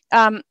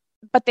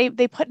 But they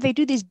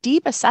do these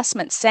deep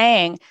assessments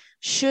saying,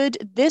 should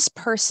this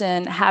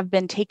person have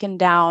been taken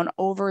down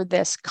over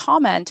this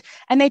comment?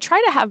 And they try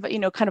to have,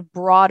 kind of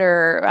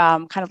broader,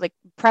 kind of like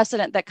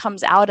precedent that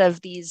comes out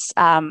of these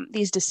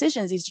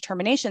decisions, these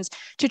determinations,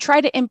 to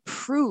try to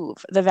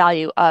improve the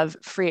value of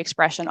free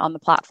expression on the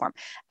platform.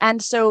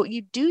 And so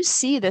you do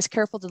see this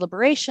careful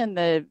deliberation.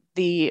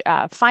 The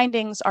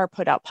findings are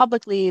put out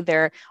publicly.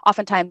 They're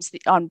oftentimes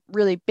on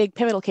really big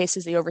pivotal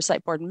cases. The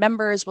oversight board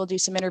members will do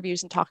some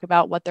interviews and talk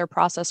about what their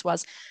process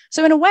was.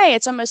 So in a way,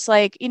 it's almost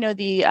like,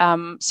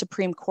 the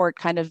Supreme Court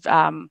kind of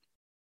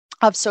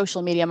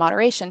social media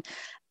moderation.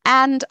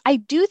 And I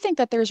do think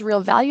that there's real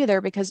value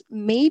there, because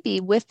maybe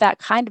with that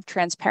kind of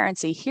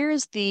transparency,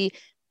 here's the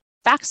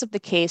facts of the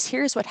case,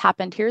 here's what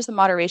happened, here's the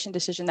moderation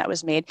decision that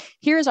was made,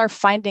 here's our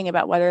finding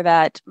about whether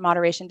that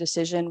moderation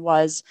decision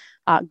was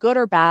good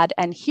or bad,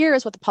 and here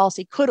is what the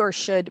policy could or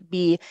should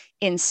be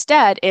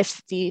instead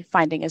if the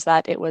finding is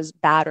that it was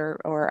bad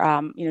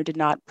or did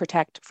not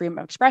protect freedom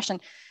of expression.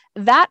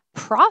 That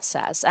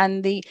process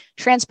and the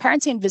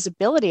transparency and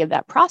visibility of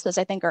that process,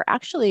 I think, are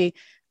actually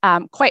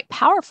quite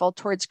powerful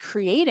towards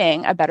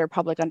creating a better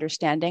public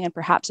understanding and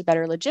perhaps a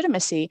better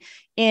legitimacy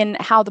in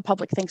how the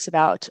public thinks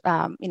about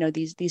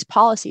these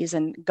policies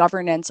and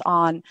governance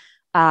on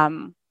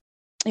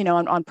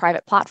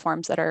private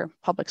platforms that are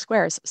public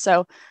squares.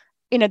 So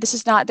this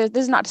is not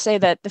to say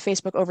that the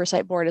Facebook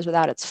Oversight Board is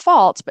without its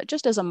faults, but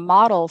just as a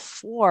model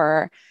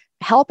for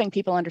helping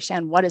people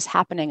understand what is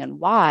happening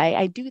and why,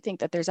 I do think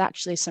that there's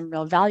actually some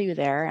real value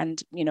there,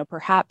 and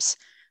perhaps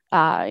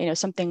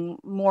something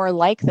more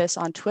like this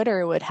on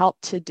Twitter would help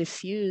to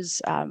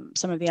diffuse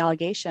some of the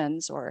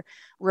allegations or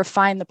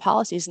refine the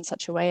policies in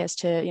such a way as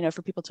to,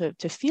 for people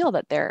to feel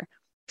that they're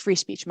free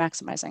speech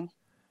maximizing.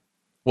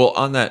 Well,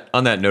 on that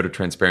note of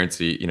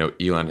transparency,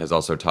 Elon has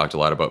also talked a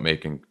lot about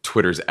making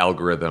Twitter's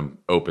algorithm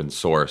open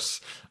source.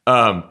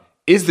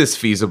 Is this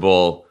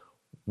feasible?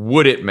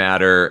 Would it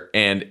matter?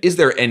 And is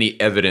there any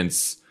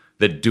evidence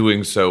that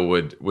doing so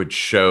would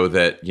show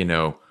that,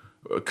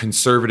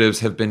 conservatives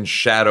have been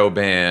shadow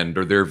banned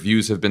or their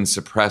views have been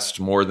suppressed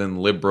more than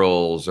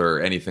liberals or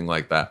anything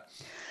like that?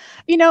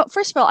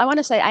 First of all, I want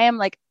to say I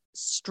am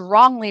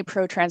strongly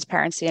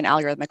pro-transparency and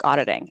algorithmic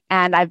auditing.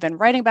 And I've been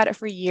writing about it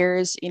for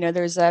years.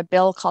 There's a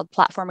bill called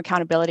Platform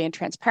Accountability and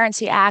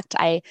Transparency Act.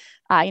 I,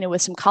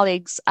 with some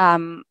colleagues,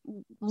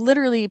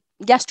 literally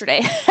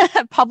yesterday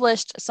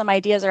published some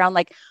ideas around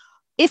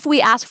if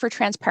we ask for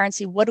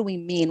transparency, what do we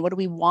mean? What do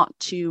we want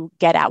to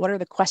get at? What are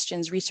the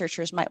questions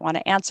researchers might want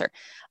to answer?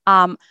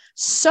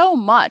 So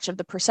much of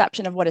the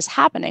perception of what is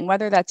happening,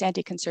 whether that's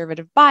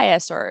anti-conservative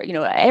bias or,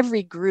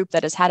 every group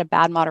that has had a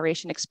bad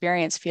moderation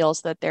experience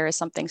feels that there is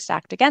something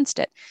stacked against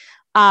it.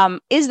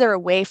 Is there a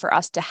way for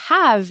us to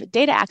have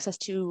data access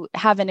to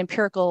have an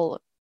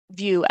empirical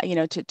view,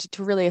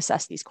 to really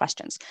assess these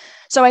questions?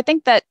 So I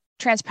think that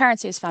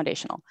transparency is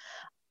foundational.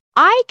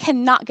 I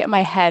cannot get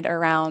my head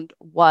around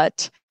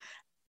what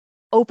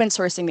open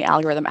sourcing the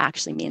algorithm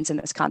actually means in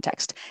this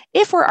context.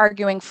 If we're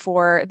arguing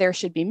for there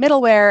should be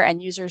middleware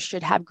and users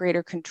should have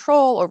greater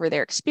control over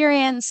their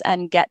experience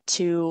and get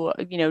to,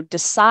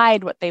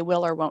 decide what they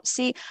will or won't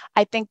see,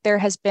 I think there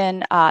has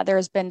been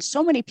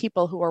so many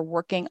people who are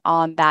working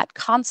on that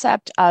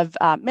concept of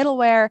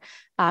middleware.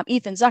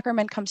 Ethan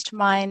Zuckerman comes to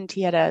mind.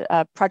 He had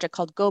a project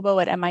called Gobo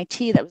at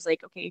MIT that was okay,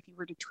 if you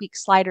were to tweak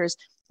sliders,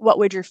 what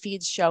would your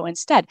feeds show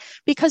instead?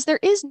 Because there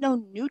is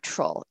no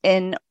neutral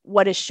in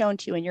what is shown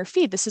to you in your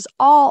feed. This is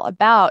all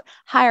about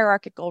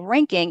hierarchical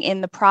ranking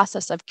in the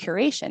process of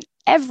curation.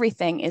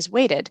 Everything is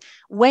weighted.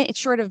 When it's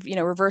short of,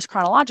 reverse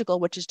chronological,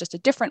 which is just a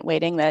different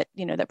weighting that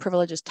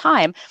privileges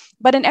time.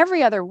 But in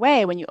every other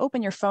way, when you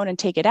open your phone and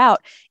take it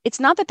out, it's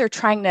not that they're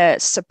trying to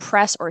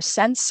suppress or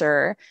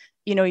censor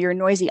your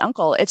noisy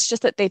uncle. It's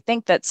just that they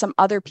think that some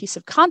other piece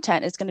of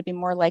content is going to be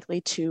more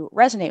likely to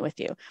resonate with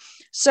you.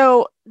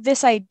 So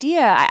this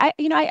idea, I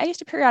used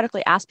to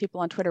periodically ask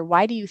people on Twitter,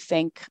 why do you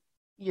think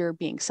you're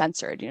being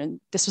censored?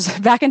 This was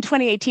back in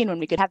 2018 when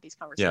we could have these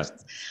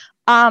conversations.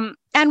 Yeah.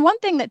 And one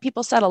thing that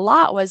people said a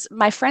lot was,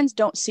 my friends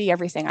don't see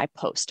everything I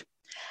post.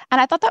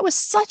 And I thought that was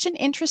such an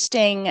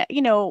interesting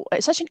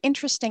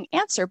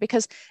answer,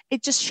 because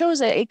it just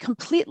shows a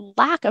complete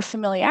lack of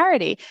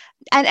familiarity.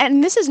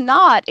 And this is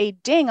not a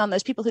ding on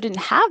those people who didn't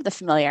have the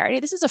familiarity.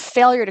 This is a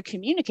failure to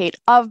communicate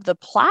of the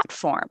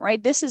platform,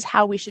 right? This is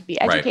how we should be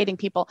educating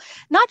people,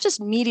 not just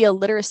media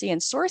literacy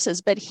and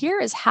sources, but here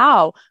is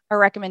how a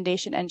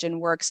recommendation engine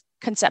works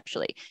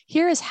conceptually.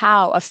 Here is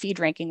how a feed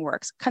ranking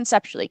works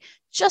conceptually,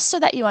 just so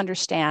that you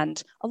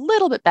understand a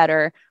little bit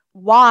better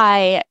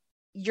why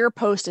your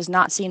post is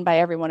not seen by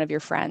every one of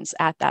your friends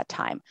at that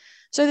time.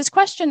 So this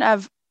question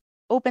of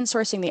open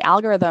sourcing the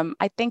algorithm,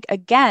 I think,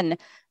 again,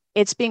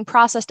 it's being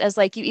processed as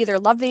you either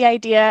love the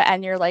idea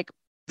and you're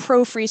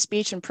pro free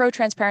speech and pro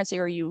transparency,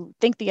 or you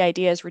think the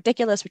idea is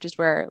ridiculous, which is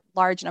where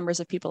large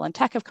numbers of people in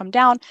tech have come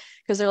down,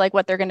 because they're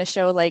what they're going to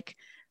show an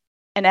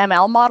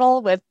ML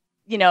model with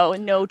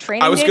no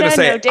training no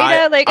data.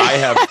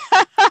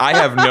 I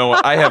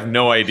have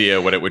no idea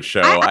what it would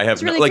show. I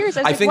have really curious.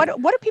 I think,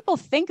 what do people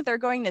think they're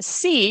going to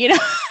see?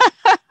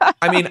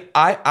 I mean,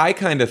 I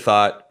kind of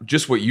thought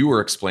just what you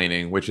were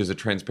explaining, which is a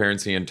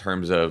transparency in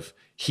terms of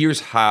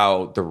here's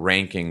how the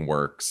ranking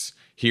works.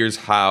 here's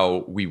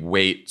how we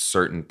weight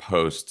certain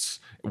posts,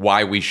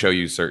 why we show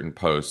you certain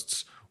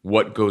posts,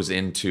 what goes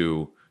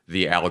into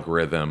the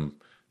algorithm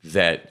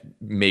that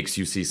makes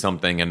you see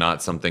something and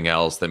not something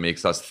else, that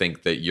makes us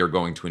think that you're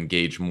going to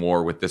engage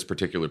more with this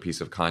particular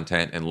piece of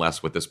content and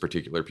less with this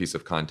particular piece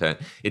of content.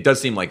 It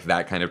does seem like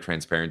that kind of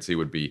transparency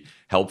would be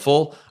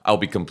helpful. I'll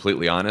be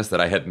completely honest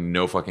that I had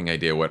no fucking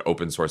idea what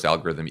open source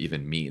algorithm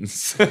even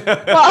means.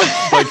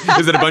 Like,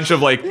 is it a bunch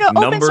of like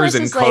numbers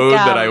and code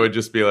that I would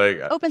just be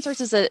like... Open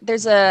source is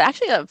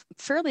actually a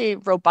fairly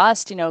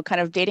robust, kind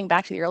of dating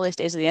back to the earliest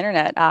days of the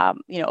internet,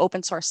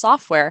 open source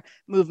software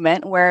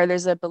movement, where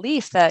there's a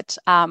belief that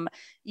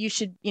you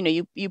should,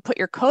 you put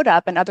your code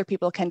up and other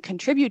people can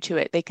contribute to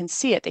it. They can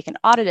see it, they can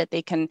audit it,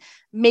 they can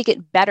make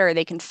it better,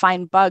 they can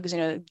find bugs.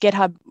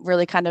 GitHub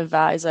really kind of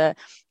is a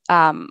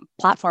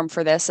platform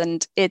for this,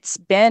 and it's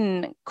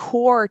been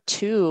core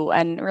to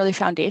and really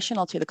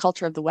foundational to the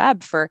culture of the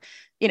web for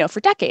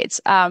decades.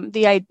 So in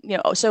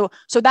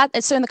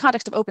the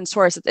context of open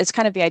source, it's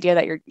kind of the idea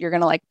that you're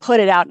going to like put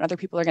it out and other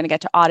people are going to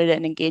get to audit it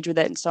and engage with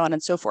it and so on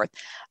and so forth.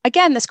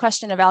 Again, this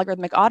question of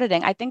algorithmic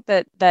auditing, I think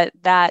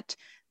that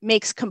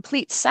makes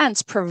complete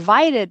sense,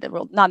 provided,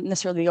 well, not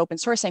necessarily the open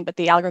sourcing, but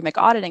the algorithmic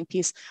auditing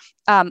piece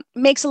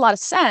makes a lot of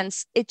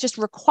sense. It just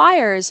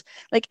requires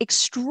like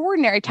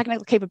extraordinary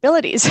technical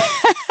capabilities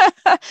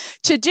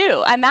to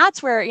do. And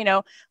that's where,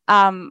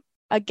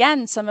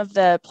 again, some of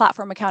the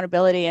platform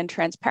accountability and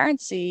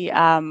transparency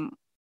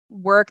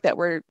work that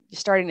we're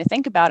starting to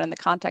think about in the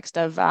context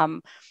of,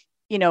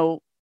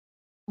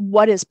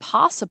 what is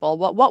possible,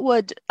 what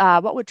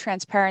would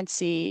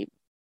transparency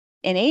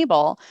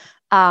enable?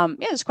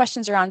 There's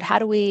questions around how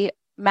do we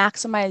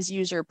maximize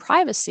user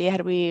privacy? How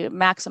do we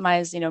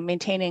maximize,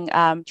 maintaining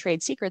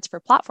trade secrets for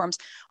platforms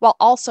while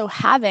also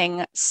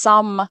having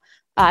some,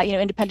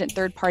 independent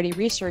third-party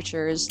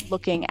researchers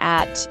looking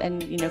at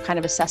and, kind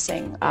of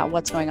assessing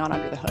what's going on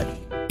under the hood.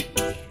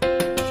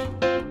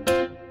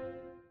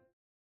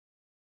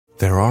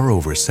 There are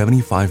over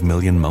 75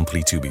 million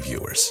monthly Tubi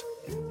viewers.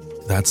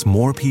 That's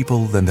more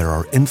people than there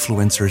are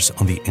influencers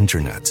on the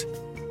internet,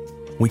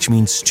 which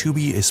means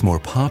Tubi is more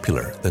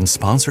popular than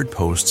sponsored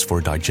posts for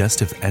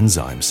digestive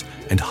enzymes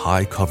and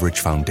high coverage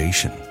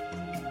foundation.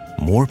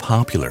 More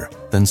popular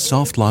than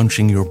soft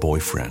launching your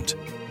boyfriend.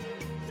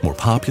 More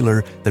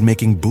popular than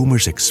making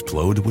boomers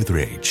explode with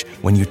rage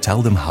when you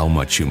tell them how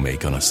much you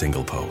make on a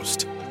single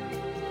post.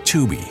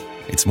 Tubi,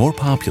 it's more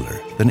popular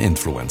than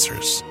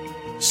influencers.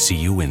 See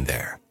you in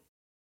there.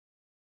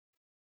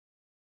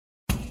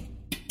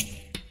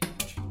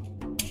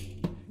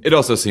 It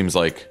also seems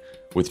like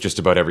with just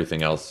about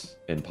everything else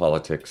in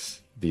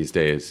politics these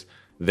days,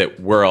 that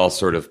we're all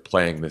sort of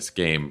playing this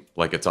game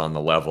like it's on the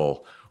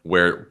level,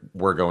 where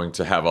we're going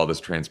to have all this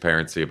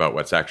transparency about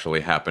what's actually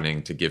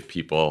happening to give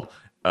people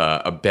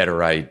a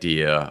better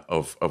idea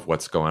of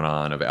what's going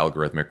on, of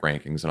algorithmic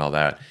rankings and all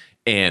that.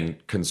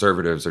 And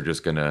conservatives are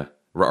just going to,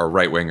 or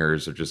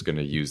right-wingers are just going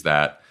to use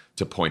that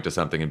to point to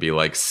something and be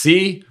like,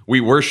 see, we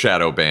were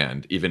shadow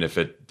banned, even if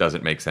it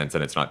doesn't make sense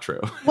and it's not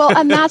true. Well,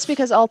 and that's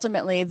because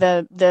ultimately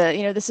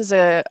this is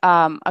a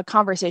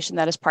conversation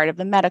that is part of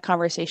the meta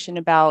conversation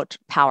about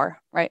power,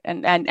 right?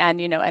 And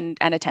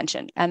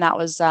attention. And that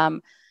was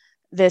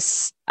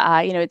it's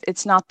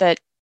not that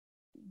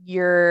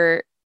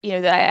you're,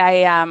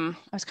 I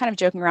was kind of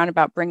joking around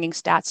about bringing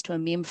stats to a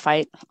meme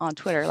fight on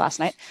Twitter last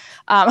night.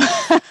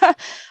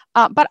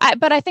 But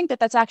I think that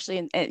that's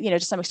actually, to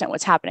some extent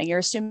what's happening. You're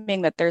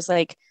assuming that there's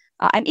like,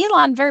 and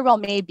Elon very well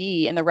may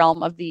be in the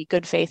realm of the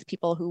good faith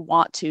people who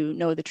want to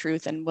know the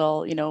truth and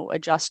will,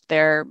 adjust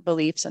their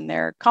beliefs and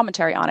their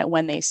commentary on it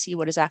when they see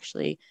what is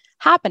actually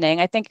happening.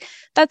 I think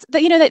that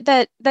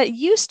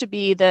used to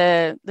be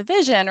the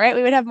vision, right?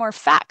 We would have more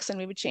facts and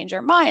we would change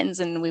our minds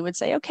and we would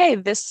say, okay,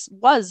 this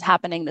was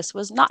happening, this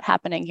was not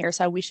happening. Here's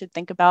how we should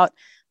think about,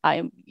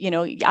 I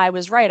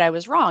was right, I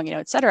was wrong,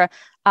 et cetera.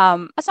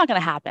 That's not going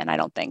to happen, I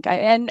don't think.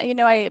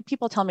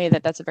 People tell me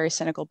that that's a very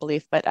cynical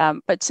belief,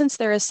 but since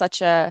there is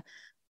such a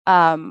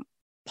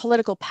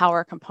political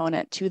power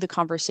component to the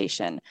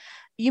conversation,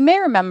 you may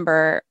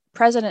remember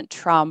President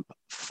Trump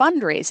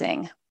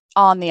fundraising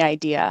on the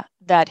idea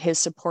that his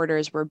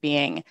supporters were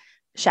being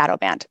shadow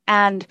banned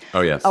and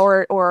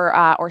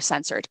or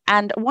censored.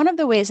 And one of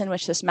the ways in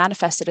which this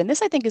manifested, and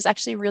this I think is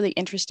actually really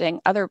interesting,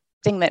 other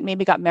thing that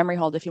maybe got memory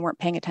hold if you weren't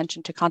paying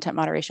attention to content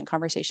moderation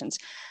conversations,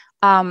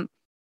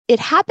 it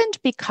happened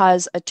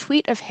because a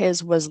tweet of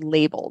his was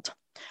labeled,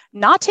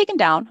 not taken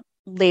down,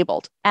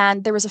 labeled.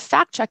 And there was a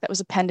fact check that was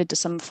appended to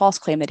some false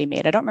claim that he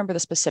made. I don't remember the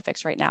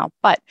specifics right now,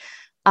 but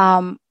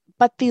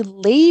the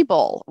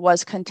label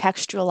was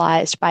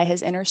contextualized by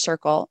his inner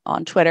circle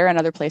on Twitter and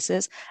other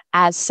places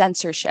as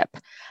censorship.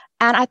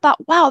 And I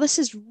thought, wow, this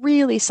is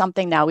really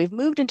something now. We've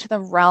moved into the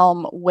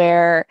realm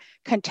where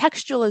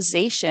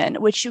contextualization,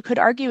 which you could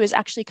argue is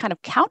actually kind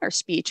of counter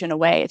speech in a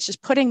way. It's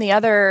just putting the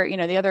other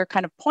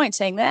kind of point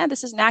saying,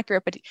 this isn't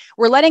accurate, but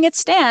we're letting it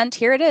stand.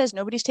 Here it is.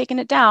 Nobody's taking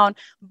it down.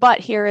 But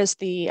here's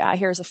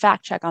a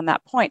fact check on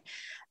that point.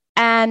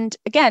 And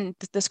again,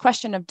 this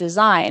question of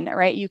design,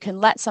 right? You can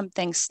let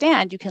something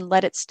stand, you can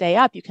let it stay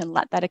up, you can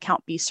let that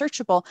account be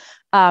searchable,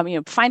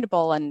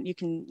 findable, and you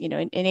can,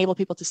 enable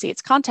people to see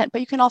its content, but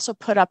you can also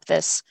put up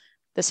this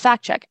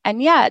fact check.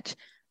 And yet,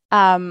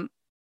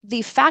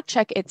 the fact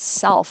check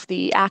itself,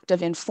 the act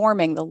of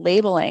informing, the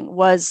labeling,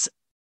 was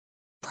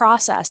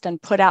processed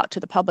and put out to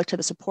the public, to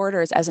the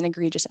supporters, as an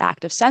egregious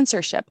act of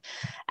censorship.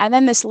 And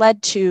then this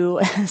led to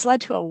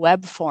a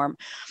web form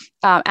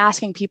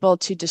asking people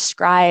to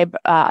describe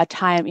a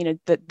time,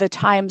 the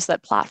times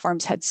that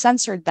platforms had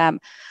censored them.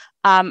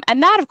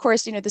 And that, of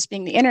course, this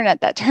being the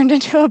internet, that turned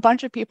into a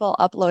bunch of people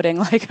uploading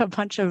like a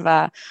bunch of,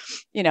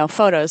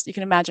 photos. You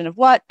can imagine of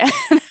what.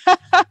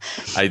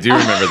 I do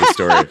remember the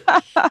story.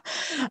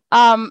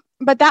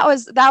 But that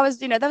was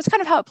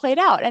kind of how it played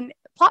out. And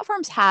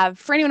platforms have,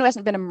 for anyone who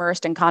hasn't been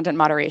immersed in content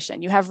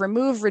moderation, you have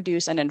remove,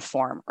 reduce, and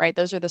inform, right?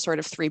 Those are the sort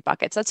of three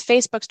buckets. That's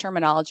Facebook's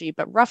terminology,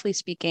 but roughly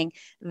speaking,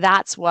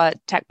 that's what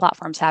tech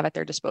platforms have at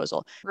their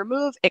disposal.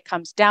 Remove, it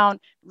comes down.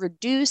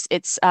 Reduce,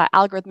 it's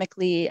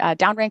algorithmically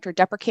downranked or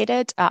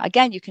deprecated.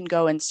 Again, you can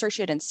go and search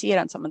it and see it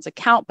on someone's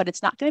account, but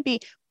it's not going to be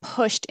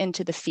pushed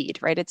into the feed,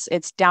 right? It's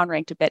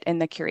downranked a bit in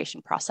the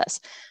curation process.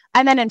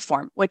 And then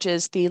inform, which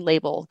is the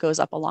label goes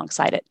up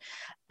alongside it.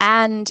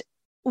 And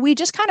we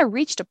just kind of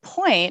reached a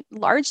point,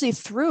 largely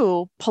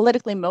through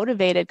politically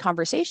motivated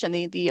conversation,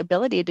 the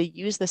ability to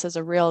use this as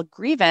a real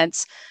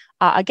grievance,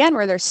 again,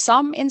 where there's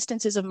some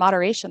instances of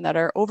moderation that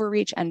are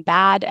overreach and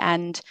bad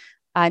and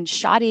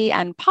shoddy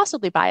and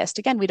possibly biased.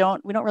 Again, we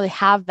don't really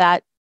have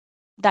that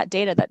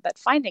data, that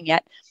finding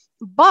yet,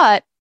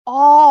 but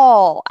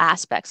all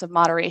aspects of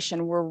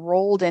moderation were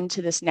rolled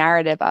into this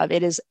narrative of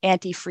it is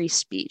anti-free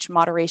speech,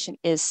 moderation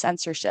is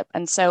censorship.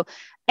 And so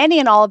any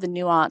and all of the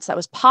nuance that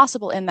was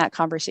possible in that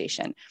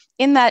conversation,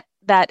 in that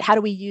how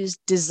do we use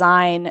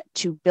design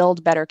to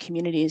build better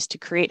communities, to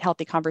create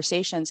healthy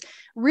conversations,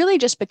 really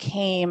just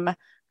became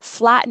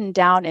flattened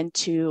down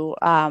into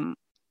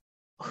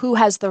who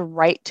has the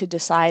right to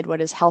decide what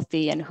is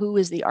healthy and who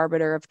is the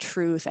arbiter of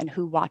truth and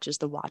who watches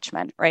the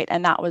watchman, right?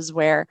 And that was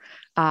where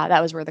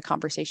the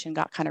conversation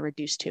got kind of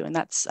reduced to, and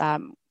that's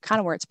kind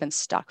of where it's been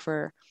stuck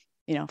for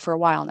a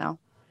while now.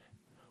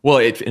 Well,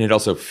 it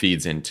also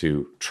feeds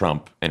into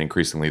Trump and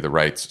increasingly the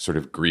right's sort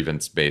of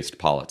grievance-based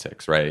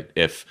politics, right?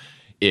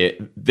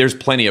 There's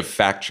plenty of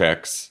fact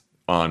checks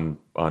on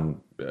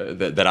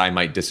that I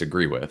might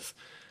disagree with.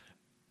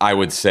 I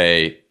would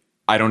say,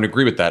 I don't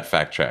agree with that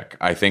fact check.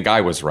 I think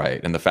I was right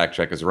and the fact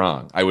check is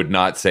wrong. I would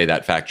not say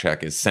that fact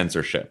check is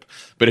censorship.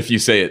 But if you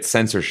say it's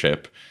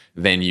censorship,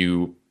 then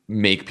you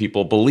make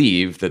people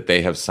believe that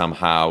they have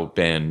somehow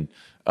been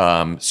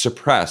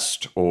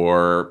suppressed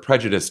or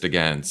prejudiced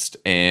against,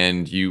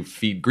 and you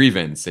feed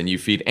grievance and you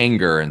feed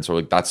anger. And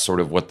so that's sort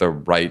of what the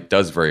right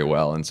does very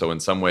well. And so in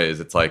some ways,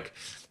 it's like,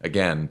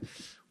 again,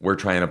 we're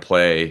trying to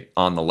play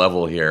on the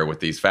level here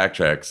with these fact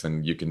checks,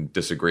 and you can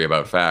disagree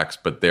about facts,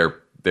 but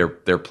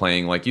they're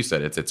playing, like you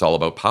said, it's all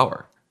about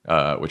power,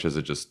 which is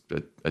just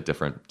a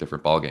different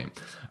ballgame.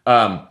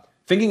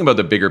 Thinking about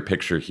the bigger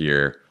picture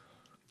here,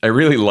 I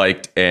really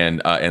liked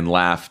and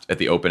laughed at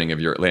the opening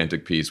of your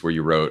Atlantic piece where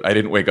you wrote, "I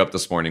didn't wake up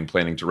this morning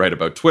planning to write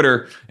about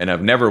Twitter, and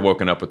I've never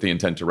woken up with the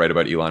intent to write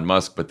about Elon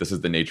Musk, but this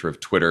is the nature of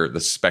Twitter. The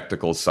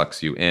spectacle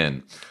sucks you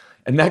in."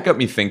 And that got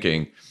me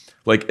thinking,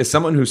 like, as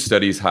someone who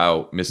studies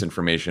how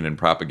misinformation and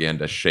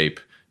propaganda shape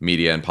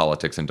media and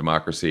politics and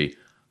democracy,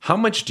 how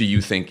much do you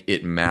think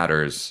it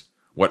matters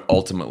what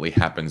ultimately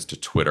happens to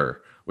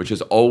Twitter, which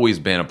has always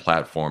been a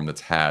platform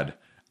that's had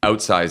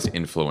outsized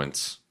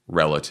influence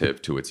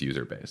relative to its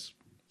user base?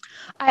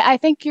 I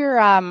think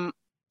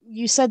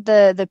you said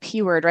the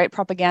P word, right?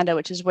 Propaganda,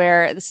 which is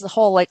where this is a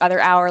whole like other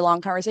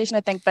hour-long conversation,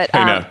 I think. But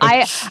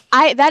I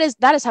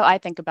that is how I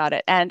think about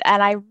it, and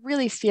I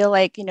really feel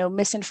like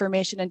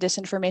misinformation and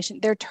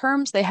disinformation, they're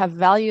terms, they have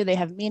value, they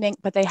have meaning,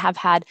 but they have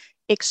had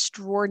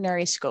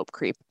extraordinary scope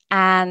creep,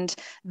 and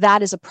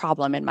that is a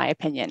problem in my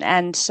opinion.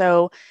 And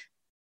so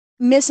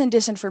mis and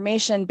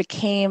disinformation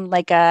became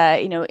like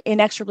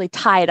inexorably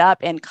tied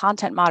up in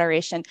content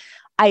moderation.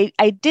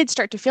 I did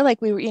start to feel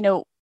like we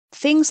were,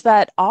 things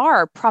that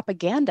are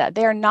propaganda,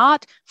 they're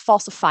not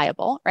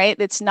falsifiable, right?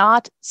 It's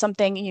not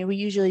something, we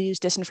usually use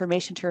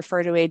disinformation to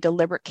refer to a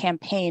deliberate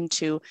campaign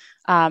to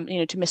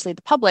mislead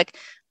the public.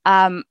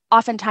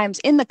 Oftentimes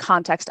in the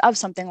context of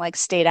something like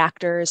state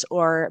actors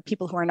or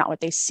people who are not what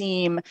they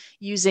seem,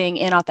 using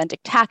inauthentic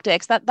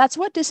tactics, that's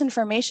what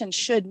disinformation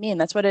should mean.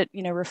 That's what it,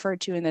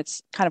 referred to in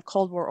its kind of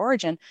Cold War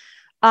origin.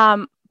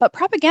 But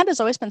propaganda has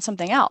always been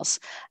something else.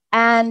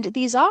 And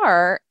these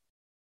are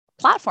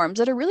platforms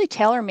that are really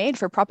tailor-made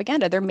for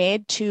propaganda. They're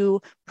made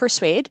to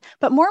persuade,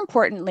 but more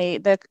importantly,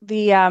 the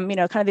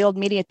kind of the old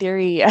media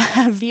theory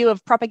view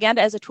of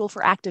propaganda as a tool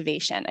for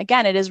activation.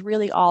 Again, it is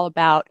really all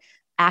about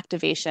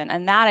activation,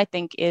 and that I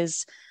think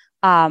is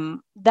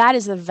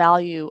the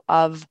value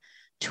of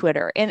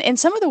Twitter. In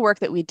some of the work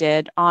that we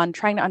did on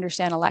trying to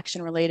understand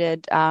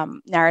election-related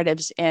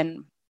narratives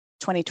in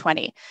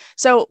 2020.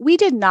 So we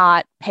did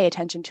not pay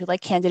attention to like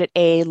candidate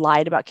A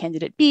lied about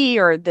candidate B,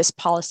 or this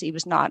policy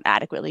was not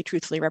adequately,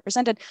 truthfully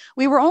represented.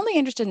 We were only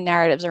interested in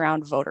narratives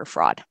around voter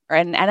fraud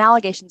and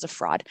allegations of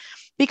fraud,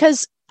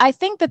 because I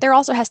think that there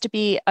also has to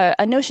be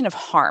a notion of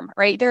harm,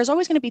 right? There's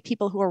always going to be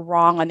people who are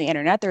wrong on the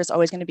internet. There's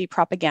always going to be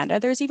propaganda.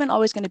 There's even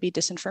always going to be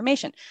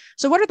disinformation.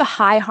 So what are the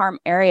high harm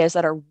areas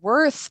that are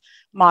worth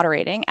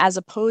moderating as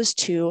opposed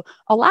to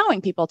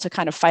allowing people to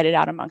kind of fight it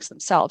out amongst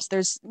themselves?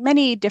 There's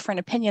many different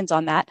opinions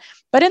on that.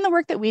 But in the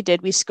work that we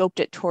did, we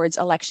scoped it towards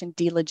election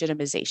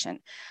delegitimization.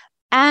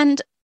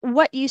 And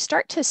what you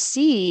start to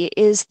see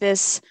is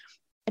this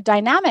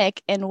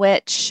dynamic in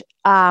which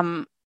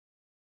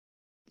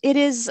it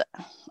is,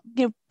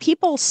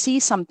 people see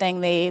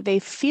something, they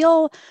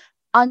feel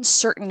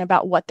uncertain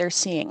about what they're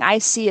seeing. I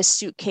see a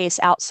suitcase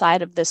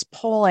outside of this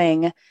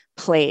polling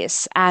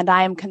place and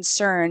I am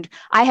concerned.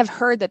 I have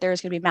heard that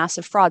there's going to be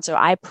massive fraud. So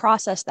I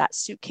process that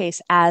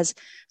suitcase as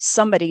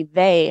somebody,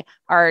 they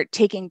are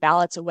taking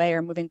ballots away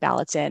or moving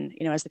ballots in,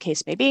 as the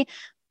case may be.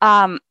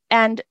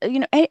 And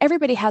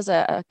everybody has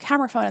a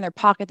camera phone in their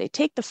pocket. They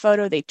take the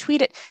photo, they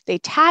tweet it, they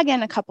tag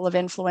in a couple of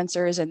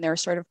influencers in their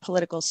sort of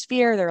political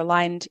sphere. They're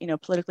aligned,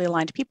 politically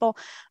aligned people.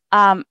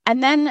 And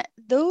then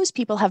those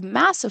people have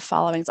massive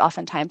followings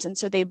oftentimes. And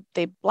so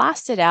they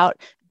blast it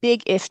out,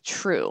 big if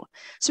true.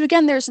 So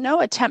again, there's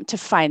no attempt to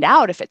find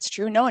out if it's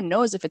true. No one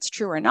knows if it's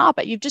true or not,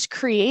 but you've just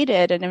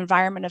created an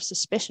environment of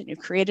suspicion. You've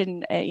created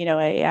an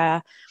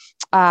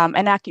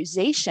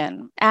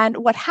accusation. And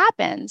what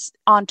happens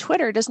on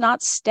Twitter does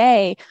not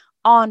stay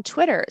on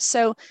Twitter.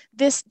 So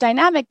this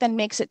dynamic then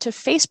makes it to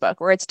Facebook,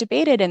 where it's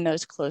debated in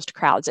those closed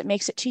crowds. It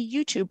makes it to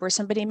YouTube, where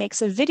somebody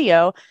makes a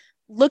video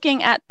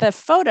looking at the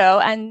photo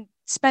and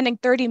spending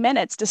 30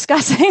 minutes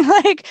discussing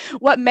like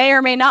what may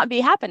or may not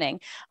be happening.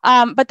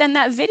 But then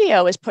that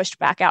video is pushed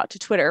back out to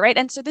Twitter, right?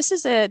 And so this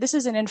is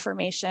an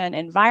information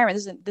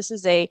environment. This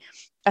is a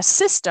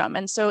system.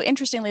 And so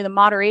interestingly, the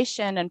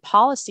moderation and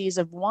policies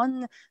of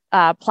one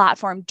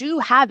platform do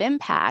have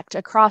impact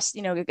across,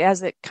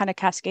 as it kind of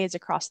cascades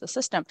across the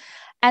system.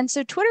 And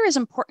so Twitter is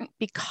important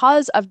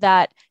because of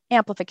that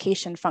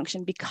amplification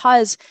function,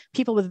 because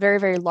people with very,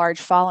 very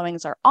large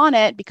followings are on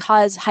it,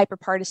 because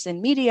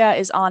hyperpartisan media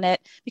is on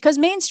it, because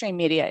mainstream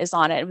media is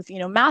on it with,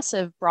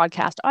 massive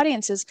broadcast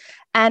audiences.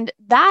 And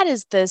that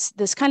is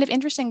this kind of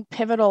interesting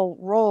pivotal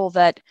role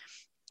that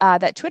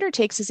Twitter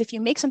takes, is if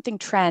you make something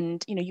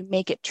trend, you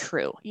make it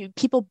true.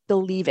 People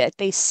believe it,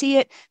 they see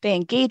it, they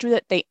engage with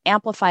it, they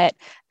amplify it.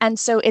 And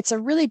so it's a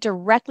really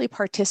directly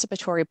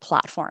participatory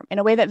platform in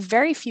a way that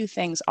very few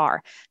things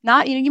are.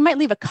 Not, you might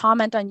leave a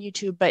comment on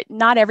YouTube, but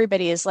not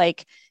everybody is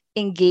like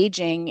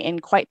engaging in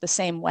quite the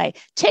same way.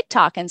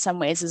 TikTok in some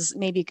ways is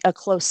maybe a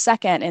close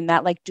second in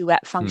that like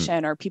duet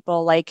function, or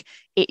people like,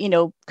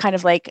 kind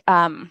of like,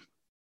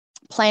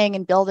 playing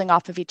and building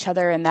off of each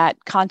other and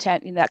that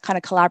content, that kind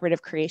of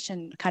collaborative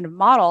creation kind of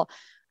model.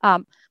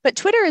 But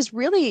Twitter is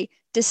really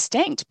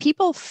distinct.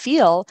 People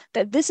feel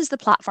that this is the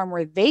platform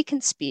where they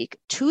can speak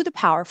to the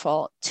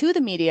powerful, to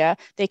the media.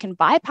 They can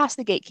bypass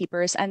the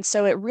gatekeepers. And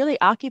so it really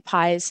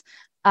occupies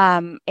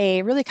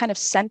a really kind of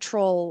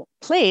central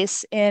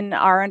place in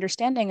our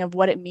understanding of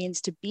what it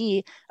means to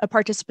be a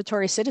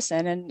participatory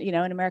citizen and,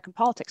 in American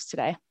politics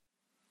today.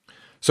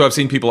 So I've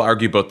seen people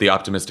argue both the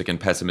optimistic and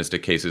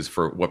pessimistic cases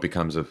for what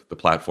becomes of the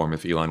platform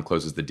if Elon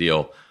closes the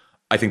deal.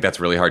 I think that's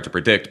really hard to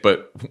predict,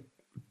 but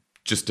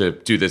just to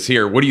do this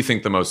here, what do you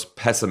think the most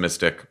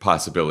pessimistic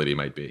possibility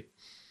might be?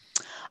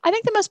 I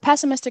think the most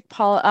pessimistic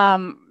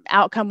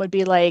outcome would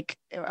be like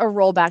a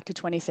rollback to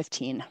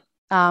 2015.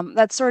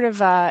 That's sort of,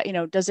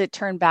 does it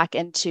turn back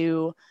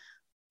into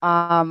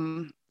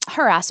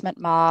harassment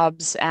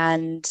mobs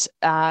and,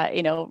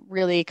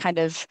 really kind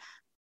of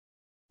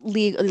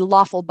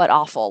lawful but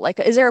awful? Like,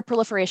 is there a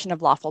proliferation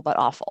of lawful but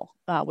awful,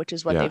 which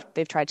is what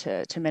they've tried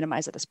to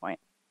minimize at this point.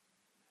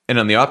 And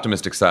on the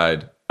optimistic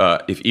side,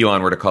 if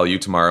Elon were to call you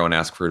tomorrow and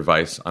ask for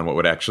advice on what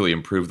would actually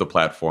improve the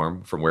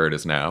platform from where it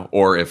is now,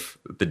 or if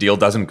the deal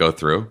doesn't go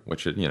through,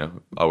 which is,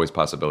 always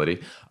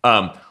possibility,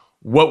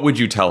 what would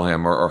you tell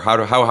him, or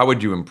how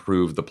would you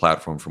improve the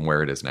platform from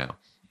where it is now?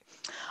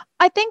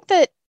 I think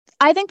that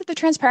the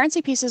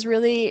transparency piece is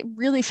really,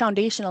 really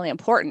foundationally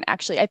important,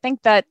 actually. I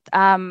think that,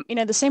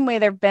 the same way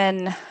there have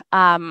been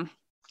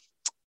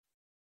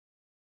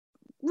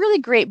really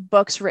great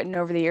books written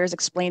over the years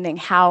explaining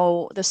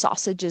how the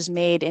sausage is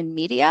made in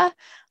media.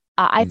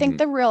 I think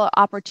the real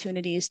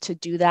opportunities to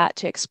do that,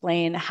 to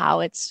explain how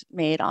it's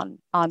made on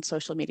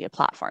social media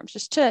platforms,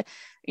 just to,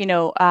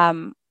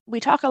 we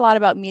talk a lot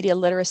about media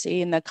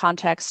literacy in the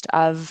context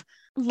of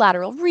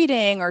lateral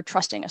reading or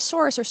trusting a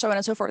source or so on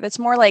and so forth. It's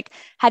more like,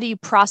 how do you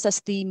process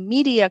the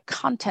media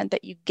content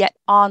that you get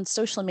on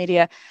social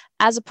media,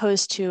 as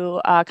opposed to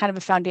kind of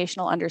a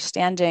foundational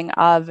understanding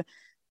of,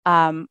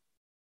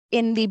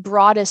 in the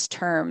broadest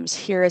terms,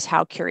 here is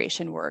how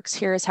curation works.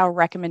 Here is how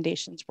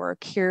recommendations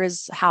work. Here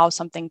is how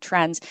something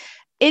trends.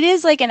 It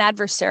is like an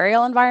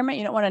adversarial environment.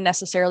 You don't want to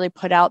necessarily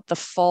put out the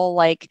full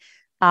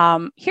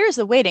here's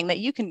the weighting that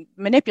you can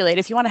manipulate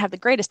if you want to have the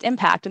greatest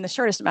impact in the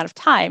shortest amount of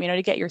time,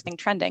 to get your thing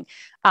trending.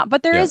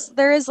 But there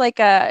is like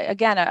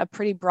a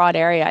pretty broad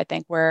area, I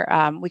think,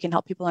 where we can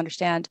help people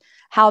understand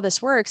how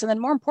this works. And then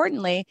more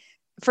importantly,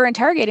 for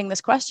interrogating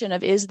this question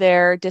of, is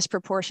there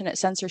disproportionate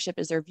censorship?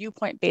 Is there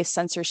viewpoint-based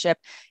censorship?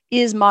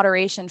 Is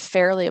moderation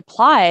fairly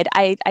applied?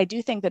 I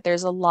do think that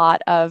there's a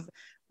lot of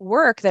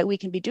work that we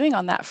can be doing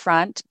on that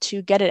front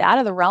to get it out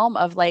of the realm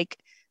of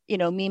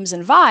memes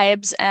and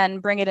vibes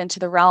and bring it into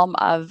the realm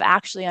of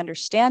actually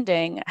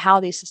understanding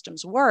how these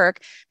systems work,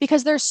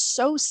 because they're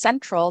so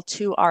central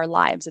to our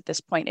lives at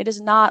this point. It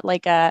is not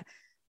like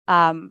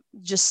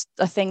just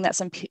a thing that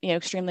some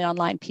extremely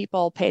online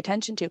people pay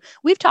attention to.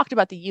 We've talked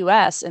about the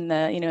US in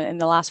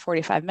the last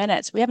 45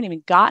 minutes. We haven't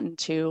even gotten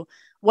to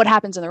what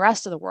happens in the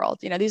rest of the world.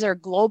 These are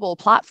global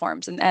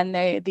platforms, and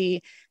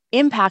the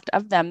impact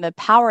of them, the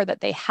power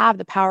that they have,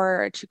 the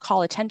power to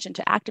call attention,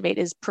 to activate,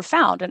 is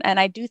profound. And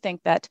I do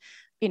think that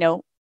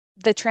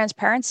the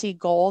transparency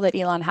goal that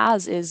Elon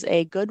has is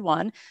a good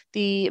one.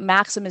 The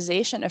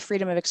maximization of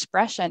freedom of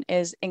expression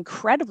is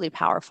incredibly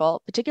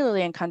powerful,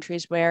 particularly in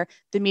countries where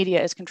the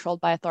media is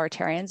controlled by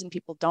authoritarians and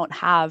people don't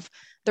have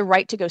the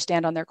right to go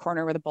stand on their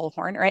corner with a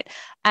bullhorn, right?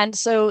 And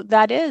so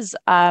that is,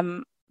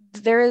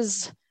 there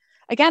is,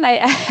 again,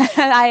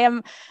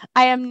 I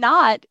am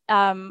not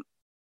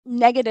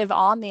negative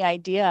on the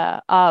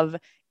idea of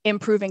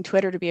improving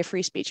Twitter to be a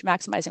free speech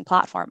maximizing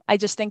platform. I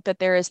just think that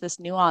there is this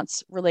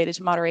nuance related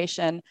to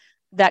moderation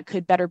that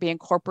could better be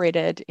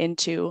incorporated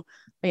into,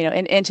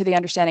 into the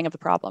understanding of the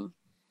problem.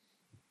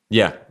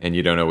 Yeah, and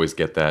you don't always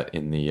get that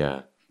in the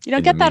you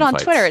don't get that on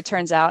fights. Twitter, it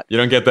turns out. You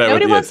don't get that.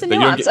 Nobody wants the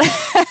nuance.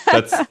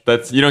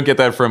 You don't get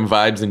that from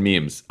vibes and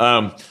memes.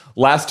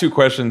 Last two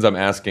questions I'm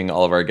asking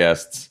all of our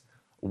guests.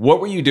 What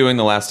were you doing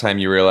the last time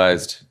you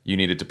realized you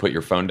needed to put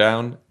your phone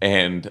down?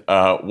 And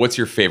what's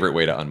your favorite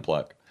way to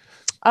unplug?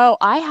 Oh,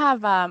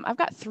 I've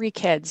got 3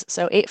 kids,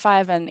 so 8,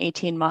 5, and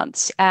 18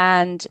 months.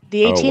 And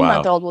the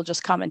 18-month-old will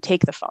just come and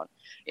take the phone.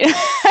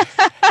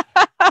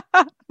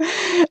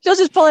 She'll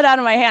just pull it out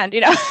of my hand,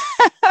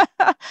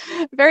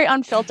 very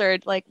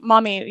unfiltered, like,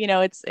 mommy,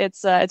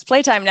 it's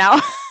playtime now.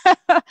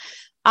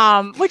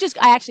 Which is,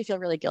 I actually feel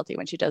really guilty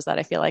when she does that.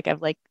 I feel like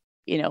I've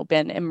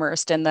been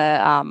immersed in the,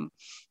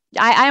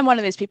 I am one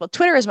of these people.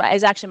 Twitter is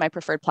actually my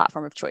preferred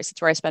platform of choice. It's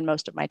where I spend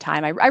most of my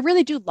time. I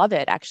really do love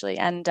it, actually.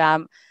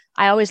 And,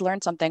 I always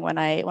learn something when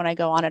I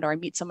go on it, or I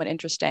meet someone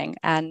interesting.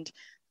 And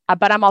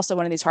but I'm also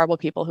one of these horrible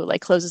people who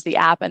closes the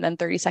app and then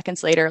 30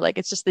 seconds later,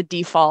 it's just the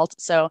default.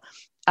 So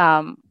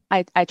I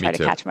try to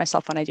catch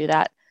myself when I do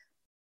that.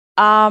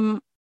 How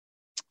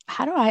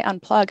do I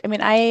unplug? I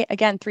mean,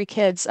 again, 3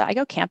 kids. I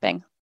go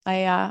camping.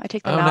 I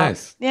take them out.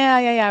 Nice.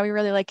 Yeah. We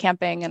really like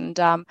camping, and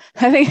I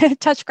think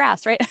touch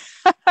grass, right?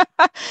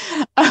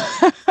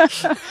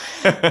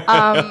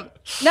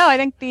 No, I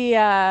think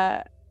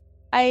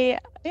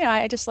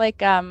I just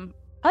like I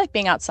like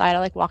being outside. I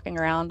like walking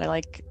around.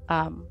 I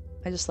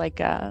just like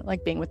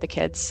being with the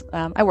kids.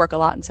 I work a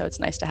lot, and so it's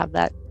nice to have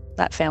that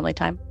family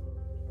time.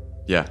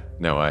 Yeah,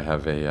 no, I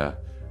have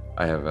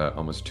a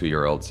almost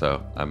 2-year-old,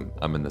 so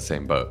I'm in the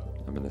same boat.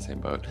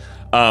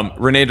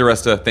 Renee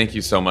DiResta, thank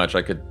you so much.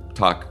 I could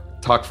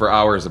talk for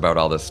hours about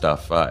all this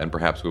stuff, and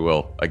perhaps we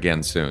will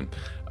again soon.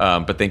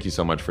 But thank you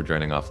so much for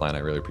joining Offline. I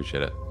really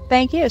appreciate it.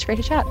 Thank you. It's great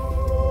to chat.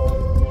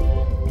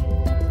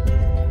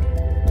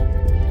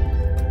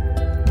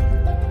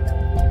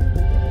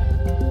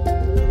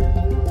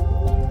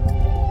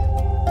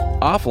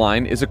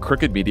 Offline is a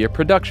Crooked Media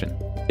production.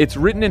 It's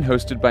written and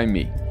hosted by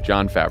me,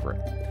 John Favreau.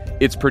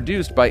 It's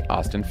produced by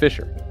Austin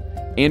Fisher.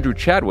 Andrew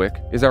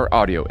Chadwick is our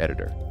audio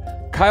editor.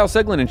 Kyle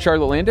Seglin and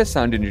Charlotte Landis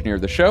sound engineer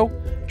the show.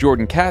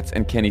 Jordan Katz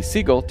and Kenny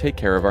Siegel take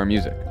care of our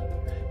music.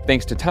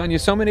 Thanks to Tanya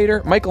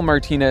Sominator, Michael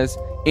Martinez,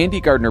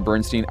 Andy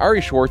Gardner-Bernstein,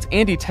 Ari Schwartz,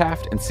 Andy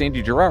Taft, and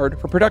Sandy Gerard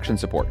for production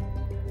support.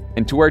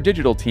 And to our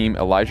digital team,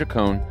 Elijah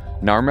Cohn,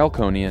 Nar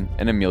Melkonian,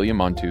 and Amelia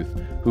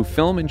Montooth, who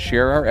film and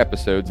share our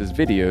episodes as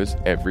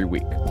videos every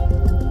week.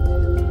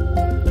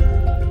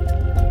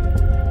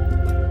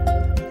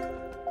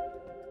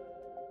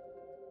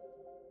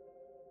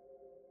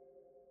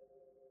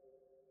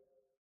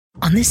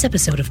 On this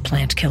episode of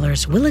Plant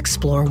Killers, we'll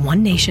explore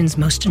one nation's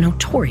most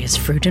notorious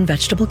fruit and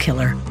vegetable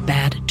killer,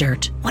 bad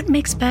dirt. What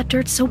makes bad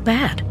dirt so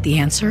bad? The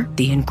answer?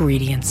 The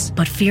ingredients.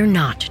 But fear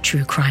not,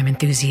 true crime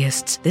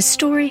enthusiasts. This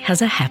story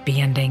has a happy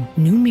ending.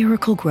 New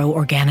Miracle Grow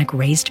organic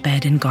raised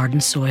bed and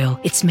garden soil.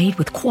 It's made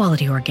with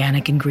quality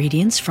organic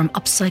ingredients from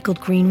upcycled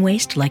green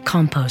waste like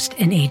compost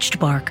and aged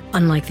bark.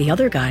 Unlike the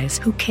other guys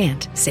who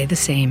can't say the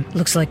same.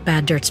 Looks like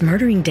bad dirt's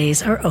murdering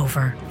days are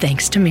over,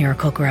 thanks to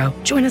Miracle Grow.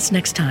 Join us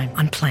next time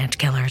on Plant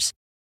Killers.